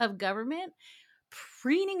branch of government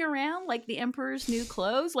preening around like the emperor's new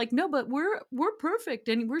clothes, like, no, but we're perfect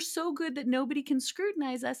and we're so good that nobody can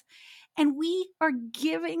scrutinize us, and we are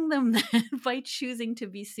giving them that by choosing to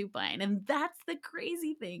be supine. And that's the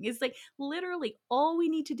crazy thing, is like literally all we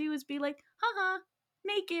need to do is be like,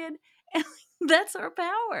 naked, and that's our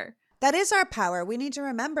power. That is our power. We need to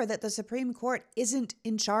remember that the Supreme Court isn't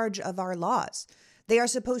in charge of our laws. They are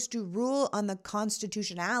supposed to rule on the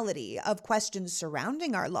constitutionality of questions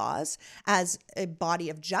surrounding our laws as a body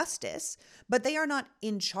of justice, but they are not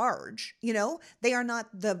in charge. You know, they are not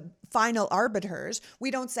the final arbiters. We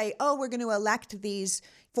don't say, oh, we're going to elect these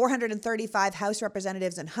 435 House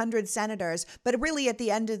representatives and 100 senators, but really at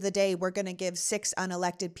the end of the day, we're going to give 6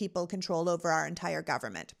 unelected people control over our entire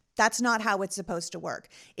government. That's not how it's supposed to work.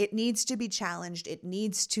 It needs to be challenged. It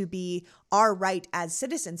needs to be our right as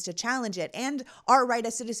citizens to challenge it, and our right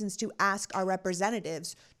as citizens to ask our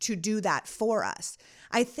representatives to do that for us.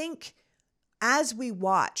 I think as we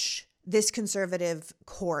watch this conservative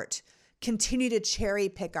court continue to cherry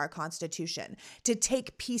pick our Constitution, to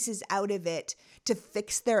take pieces out of it, to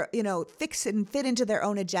fix and fit into their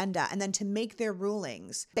own agenda, and then to make their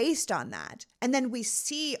rulings based on that. And then we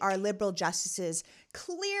see our liberal justices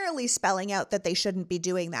clearly spelling out that they shouldn't be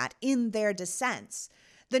doing that in their dissents.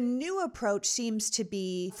 The new approach seems to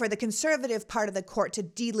be for the conservative part of the court to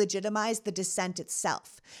delegitimize the dissent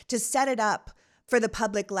itself, to set it up for the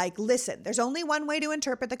public, like, listen, there's only one way to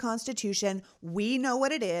interpret the Constitution. We know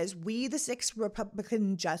what it is. We, the 6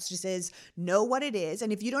 Republican justices, know what it is.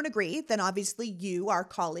 And if you don't agree, then obviously you, our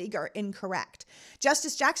colleague, are incorrect.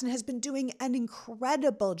 Justice Jackson has been doing an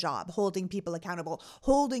incredible job holding people accountable,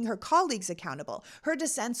 holding her colleagues accountable. Her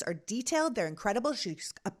dissents are detailed. They're incredible.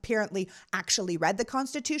 She's apparently actually read the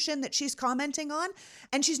Constitution that she's commenting on,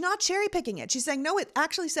 and she's not cherry picking it. She's saying, no, it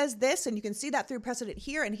actually says this, and you can see that through precedent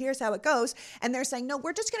here, and here's how it goes. And they're saying, no,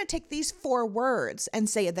 we're just going to take these 4 words and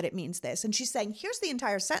say that it means this. And she's saying, here's the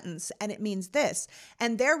entire sentence and it means this.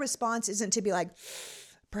 And their response isn't to be like,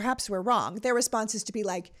 perhaps we're wrong. Their response is to be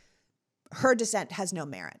like, her dissent has no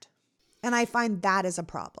merit. And I find that is a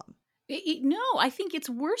problem. No, I think it's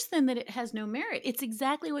worse than that it has no merit. It's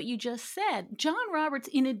exactly what you just said. John Roberts,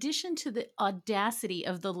 in addition to the audacity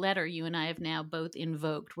of the letter you and I have now both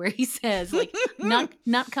invoked, where he says, like,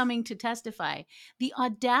 not coming to testify, the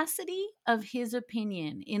audacity of his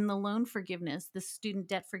opinion in the loan forgiveness, the student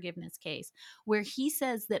debt forgiveness case, where he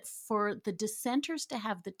says that for the dissenters to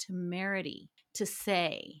have the temerity to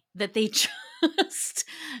say that they just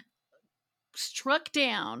struck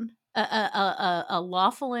down a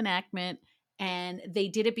lawful enactment, and they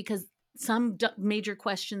did it because some major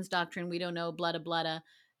questions doctrine, we don't know, blah, blah, blah,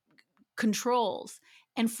 controls.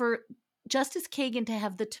 And for Justice Kagan to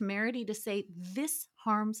have the temerity to say this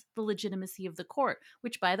harms the legitimacy of the court,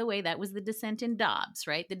 which, by the way, that was the dissent in Dobbs,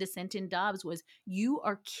 right? The dissent in Dobbs was, you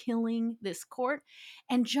are killing this court.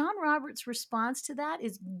 And John Roberts' response to that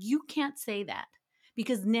is, you can't say that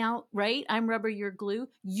because now, right, I'm rubber, you're glue.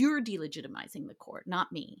 You're delegitimizing the court,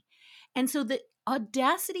 not me. And so the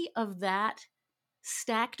audacity of that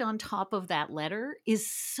stacked on top of that letter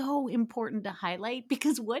is so important to highlight,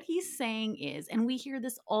 because what he's saying is, and we hear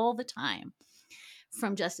this all the time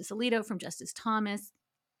from Justice Alito, from Justice Thomas,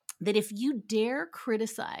 that if you dare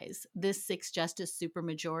criticize this 6-justice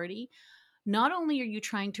supermajority, not only are you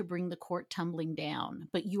trying to bring the court tumbling down,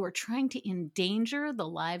 but you are trying to endanger the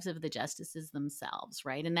lives of the justices themselves,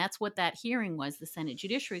 right? And that's what that hearing was, the Senate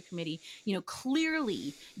Judiciary Committee.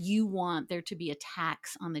 Clearly you want there to be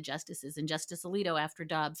attacks on the justices. And Justice Alito, after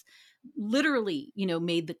Dobbs, literally,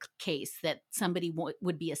 made the case that somebody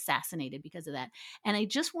would be assassinated because of that. And I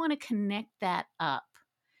just want to connect that up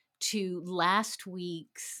to last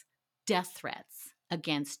week's death threats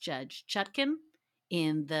against Judge Chutkan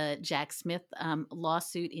in the Jack Smith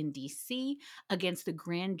lawsuit in DC, against the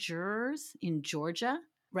grand jurors in Georgia,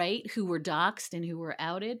 right, who were doxxed and who were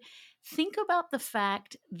outed. Think about the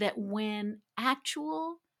fact that when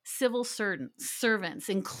actual civil servants,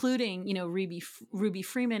 including, Ruby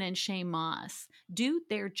Freeman and Shane Moss, do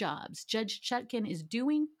their jobs, Judge Chutkan is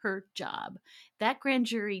doing her job. That grand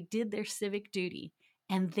jury did their civic duty,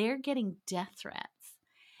 and they're getting death threats.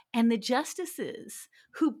 And the justices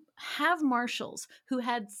who have marshals, who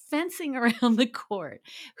had fencing around the court,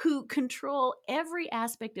 who control every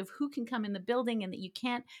aspect of who can come in the building and that you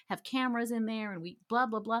can't have cameras in there and we blah,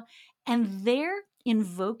 blah, blah. And they're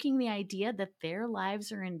invoking the idea that their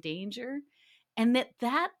lives are in danger, and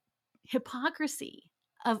that hypocrisy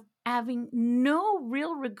of having no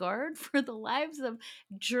real regard for the lives of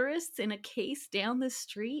jurists in a case down the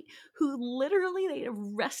street who literally, they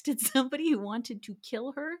arrested somebody who wanted to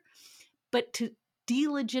kill her. But to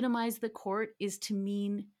delegitimize the court is to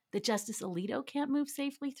mean that Justice Alito can't move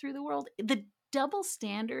safely through the world. The double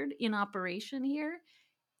standard in operation here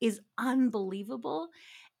is unbelievable.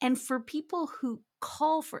 And for people who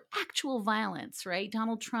call for actual violence, right?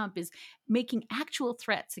 Donald Trump is making actual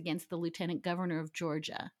threats against the lieutenant governor of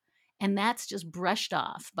Georgia. And that's just brushed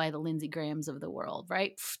off by the Lindsey Grahams of the world,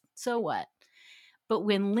 right? So what? But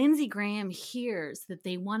when Lindsey Graham hears that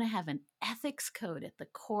they want to have an ethics code at the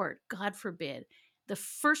court, God forbid, the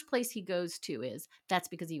first place he goes to is, that's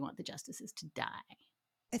because you want the justices to die.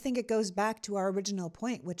 I think it goes back to our original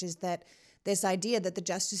point, which is that this idea that the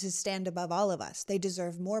justices stand above all of us. They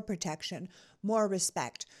deserve more protection, more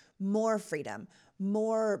respect, more freedom,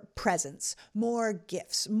 more presence, more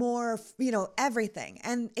gifts, more, everything.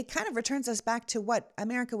 And it kind of returns us back to what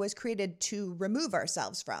America was created to remove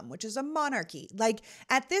ourselves from, which is a monarchy. Like,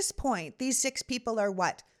 at this point, these 6 people are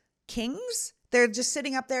what? Kings? They're just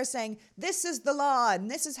sitting up there saying, this is the law and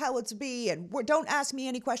this is how it's be, and don't ask me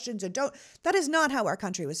any questions, and don't. That is not how our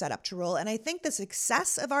country was set up to rule. And I think the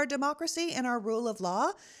success of our democracy and our rule of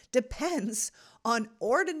law depends on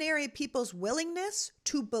ordinary people's willingness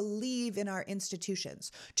to believe in our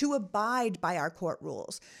institutions, to abide by our court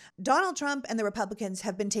rules. Donald Trump and the Republicans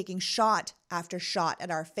have been taking shot after shot at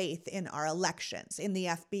our faith in our elections, in the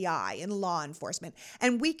FBI, in law enforcement,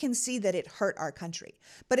 and we can see that it hurt our country.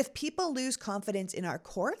 But if people lose confidence in our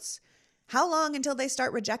courts, how long until they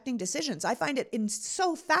start rejecting decisions? I find it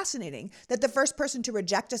so fascinating that the first person to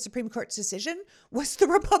reject a Supreme Court's decision was the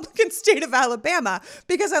Republican state of Alabama,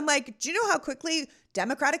 because I'm like, do you know how quickly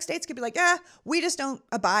Democratic states could be like, we just don't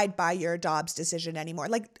abide by your Dobbs decision anymore.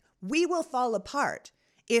 Like, we will fall apart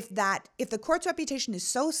if the court's reputation is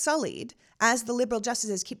so sullied, as the liberal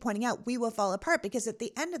justices keep pointing out, we will fall apart, because at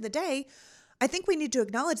the end of the day, I think we need to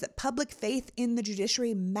acknowledge that public faith in the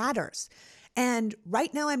judiciary matters. And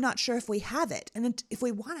right now, I'm not sure if we have it. And if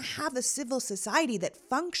we want to have a civil society that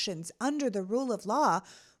functions under the rule of law,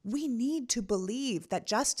 we need to believe that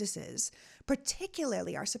justices,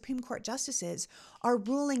 particularly our Supreme Court justices, are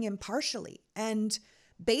ruling impartially and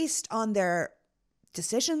based on their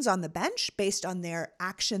decisions on the bench, based on their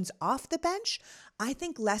actions off the bench. I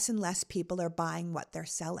think less and less people are buying what they're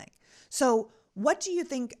selling. So what do you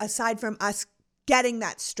think, aside from us getting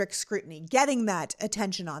that strict scrutiny, getting that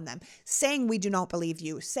attention on them, saying we do not believe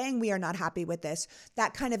you, saying we are not happy with this,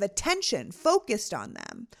 that kind of attention focused on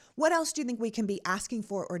them, what else do you think we can be asking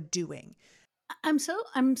for or doing? I'm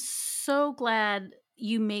so glad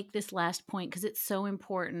you make this last point, because it's so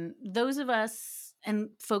important. Those of us and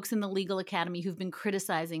folks in the legal academy who've been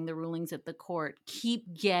criticizing the rulings at the court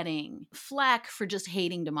keep getting flack for just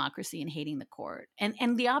hating democracy and hating the court.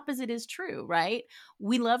 And the opposite is true, right?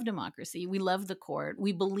 We love democracy. We love the court.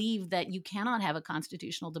 We believe that you cannot have a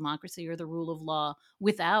constitutional democracy or the rule of law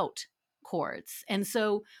without courts. And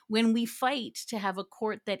so when we fight to have a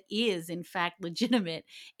court that is in fact legitimate,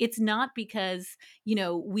 it's not because,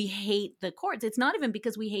 we hate the courts. It's not even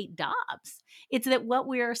because we hate Dobbs. It's that what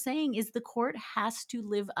we are saying is the court has to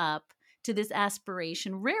live up to this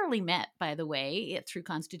aspiration, rarely met, by the way, through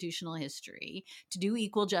constitutional history, to do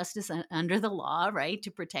equal justice under the law, right?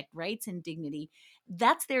 To protect rights and dignity.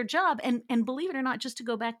 That's their job. And believe it or not, just to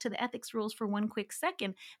go back to the ethics rules for one quick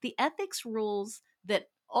second, the ethics rules that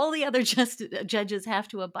all the other judges have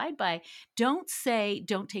to abide by don't say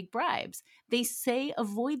don't take bribes. They say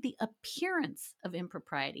avoid the appearance of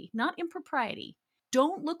impropriety, not impropriety.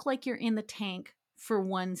 Don't look like you're in the tank for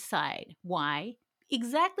one side. Why?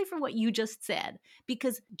 Exactly for what you just said.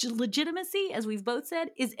 Because legitimacy, as we've both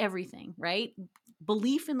said, is everything, right?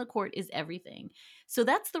 Belief in the court is everything. So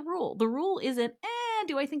that's the rule. The rule isn't,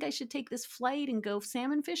 do I think I should take this flight and go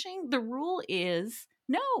salmon fishing? The rule is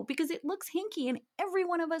no, because it looks hinky and every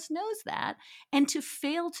one of us knows that. And to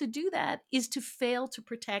fail to do that is to fail to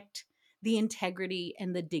protect the integrity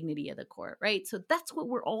and the dignity of the court, right? So that's what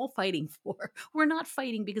we're all fighting for. We're not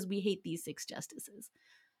fighting because we hate these 6 justices.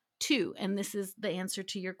 2, and this is the answer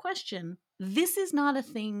to your question, this is not a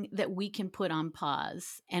thing that we can put on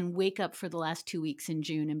pause and wake up for the last 2 weeks in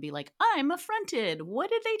June and be like, I'm affronted. What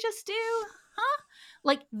did they just do? Huh?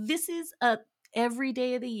 Like, this is a every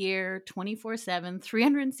day of the year, 24/7,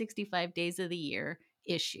 365 days of the year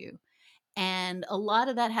issue. And a lot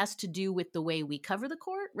of that has to do with the way we cover the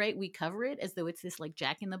court, right? We cover it as though it's this like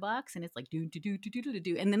Jack in the Box and it's like do, do, do, do, do, do,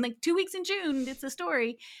 do. And then like 2 weeks in June, it's a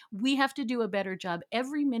story. We have to do a better job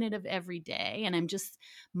every minute of every day. And I'm just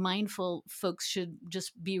mindful folks should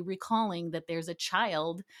just be recalling that there's a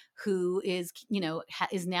child who is,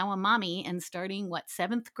 is now a mommy and starting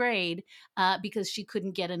 7th grade because she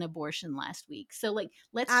couldn't get an abortion last week. So like,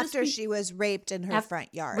 let's After just she was raped in her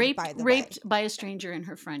front yard, by the way. Raped by a stranger in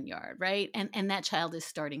her front yard, right? And that child is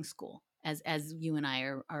starting school as you and I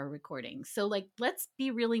are recording. So like, let's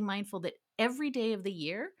be really mindful that every day of the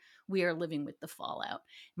year we are living with the fallout.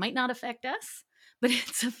 It might not affect us, but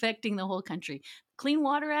it's affecting the whole country. Clean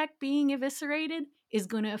Water Act being eviscerated is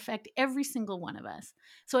going to affect every single one of us.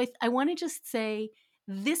 So I want to just say,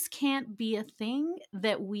 this can't be a thing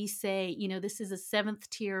that we say, this is a 7th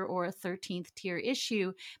tier or a 13th tier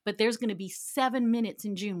issue, but there's going to be 7 minutes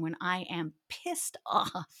in June when I am pissed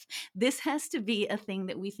off. This has to be a thing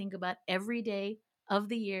that we think about every day of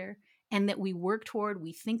the year and that we work toward.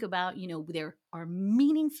 We think about, there are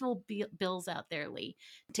meaningful bills out there, Lee,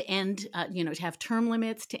 to end, to have term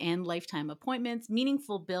limits, to end lifetime appointments,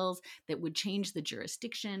 meaningful bills that would change the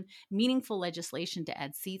jurisdiction, meaningful legislation to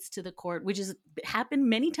add seats to the court, which has happened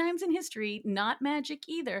many times in history, not magic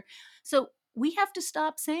either. So we have to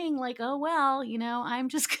stop saying like, oh, well, I'm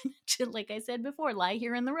just going to, like I said before, lie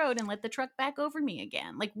here in the road and let the truck back over me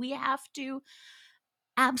again. Like, we have to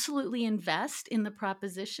absolutely invest in the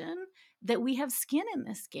proposition that we have skin in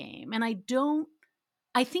this game. And I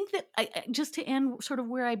think that just to end sort of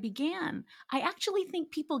where I began, I actually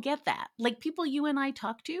think people get that. Like, people you and I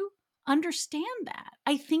talk to understand that.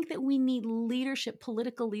 I think that we need leadership,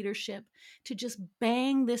 political leadership, to just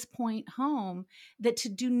bang this point home, that to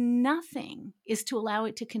do nothing is to allow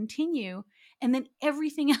it to continue. And then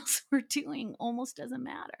everything else we're doing almost doesn't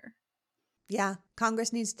matter. Yeah,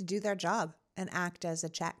 Congress needs to do their job and act as a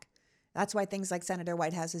check. That's why things like Senator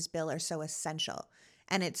Whitehouse's bill are so essential.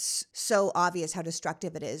 And it's so obvious how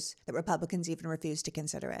destructive it is that Republicans even refuse to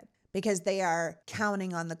consider it, because they are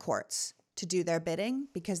counting on the courts to do their bidding,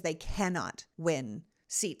 because they cannot win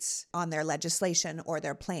seats on their legislation or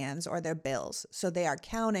their plans or their bills. So they are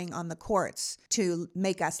counting on the courts to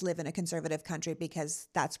make us live in a conservative country because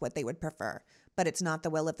that's what they would prefer. But it's not the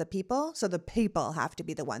will of the people. So the people have to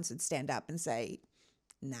be the ones that stand up and say,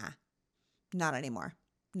 nah, not anymore.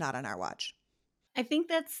 Not on our watch. I think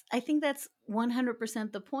that's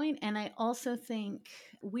 100% the point. And I also think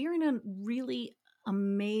we're in a really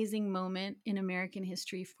amazing moment in American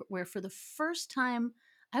history where for the first time,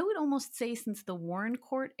 I would almost say since the Warren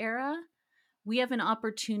Court era, we have an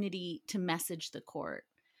opportunity to message the court.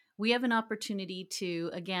 We have an opportunity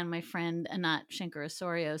to, again, my friend Anat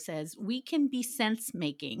Shenker-Osorio says, we can be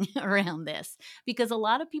sense-making around this, because a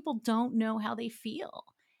lot of people don't know how they feel.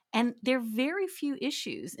 And there are very few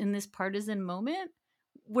issues in this partisan moment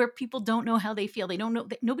where people don't know how they feel. They don't know,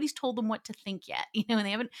 nobody's told them what to think yet, and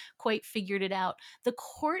they haven't quite figured it out. The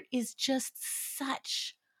court is just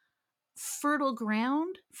such fertile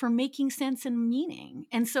ground for making sense and meaning.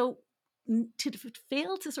 And so to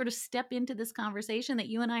fail to sort of step into this conversation that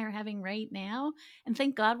you and I are having right now, and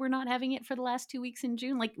thank God we're not having it for the last 2 weeks in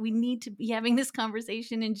June. Like, we need to be having this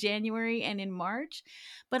conversation in January and in March.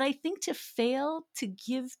 But I think to fail to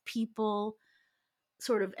give people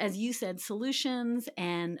sort of, as you said, solutions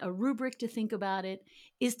and a rubric to think about it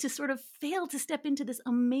is to sort of fail to step into this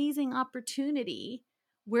amazing opportunity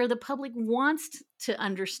where the public wants to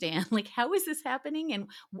understand, like, how is this happening and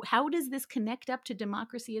how does this connect up to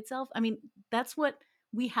democracy itself? I mean, that's what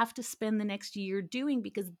we have to spend the next year doing,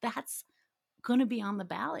 because that's going to be on the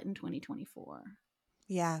ballot in 2024.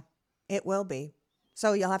 Yeah, it will be.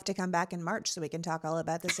 So you'll have to come back in March so we can talk all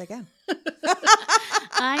about this again.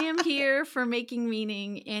 I am here for making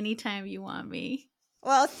meaning anytime you want me.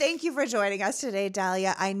 Well, thank you for joining us today,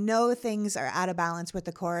 Dahlia. I know things are out of balance with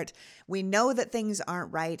the court. We know that things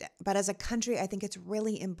aren't right. But as a country, I think it's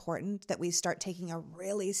really important that we start taking a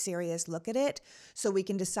really serious look at it so we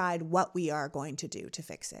can decide what we are going to do to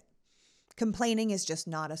fix it. Complaining is just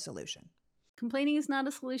not a solution. Complaining is not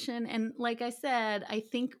a solution. And like I said, I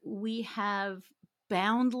think we have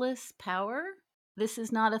boundless power. This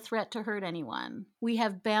is not a threat to hurt anyone. We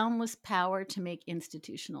have boundless power to make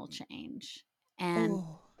institutional change. And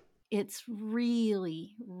it's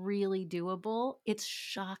really, really doable. It's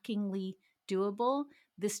shockingly doable.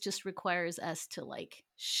 This just requires us to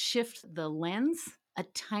shift the lens a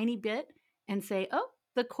tiny bit and say, oh,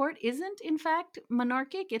 the court isn't in fact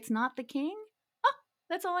monarchic. It's not the king. Oh,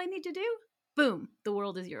 that's all I need to do. Boom. The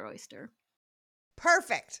world is your oyster.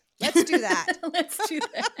 Perfect. Let's do that. Let's do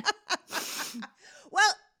that.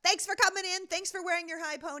 Well, thanks for coming in. Thanks for wearing your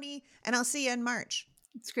high pony. And I'll see you in March.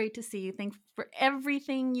 It's great to see you. Thanks for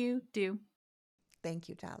everything you do. Thank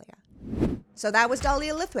you, Dahlia. So that was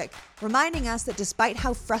Dahlia Lithwick, reminding us that despite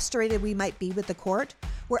how frustrated we might be with the court,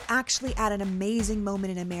 we're actually at an amazing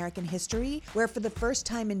moment in American history where for the first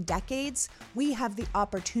time in decades, we have the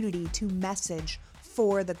opportunity to message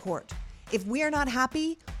for the court. If we are not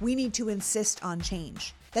happy, we need to insist on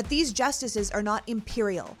change. That these justices are not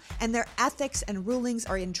imperial and their ethics and rulings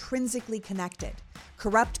are intrinsically connected.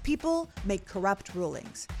 Corrupt people make corrupt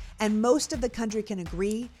rulings. And most of the country can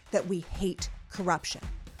agree that we hate corruption.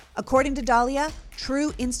 According to Dahlia,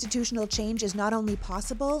 true institutional change is not only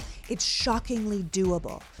possible, it's shockingly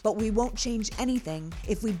doable. But we won't change anything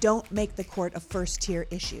if we don't make the court a first-tier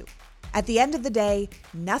issue. At the end of the day,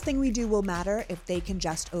 nothing we do will matter if they can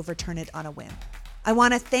just overturn it on a whim. I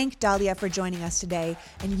want to thank Dahlia for joining us today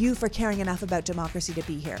and you for caring enough about democracy to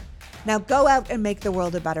be here. Now go out and make the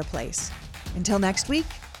world a better place. Until next week,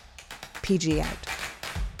 PG out.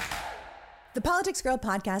 The Politics Girl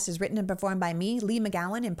podcast is written and performed by me, Lee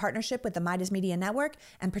McGowan, in partnership with the Midas Media Network,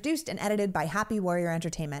 and produced and edited by Happy Warrior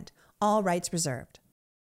Entertainment. All rights reserved.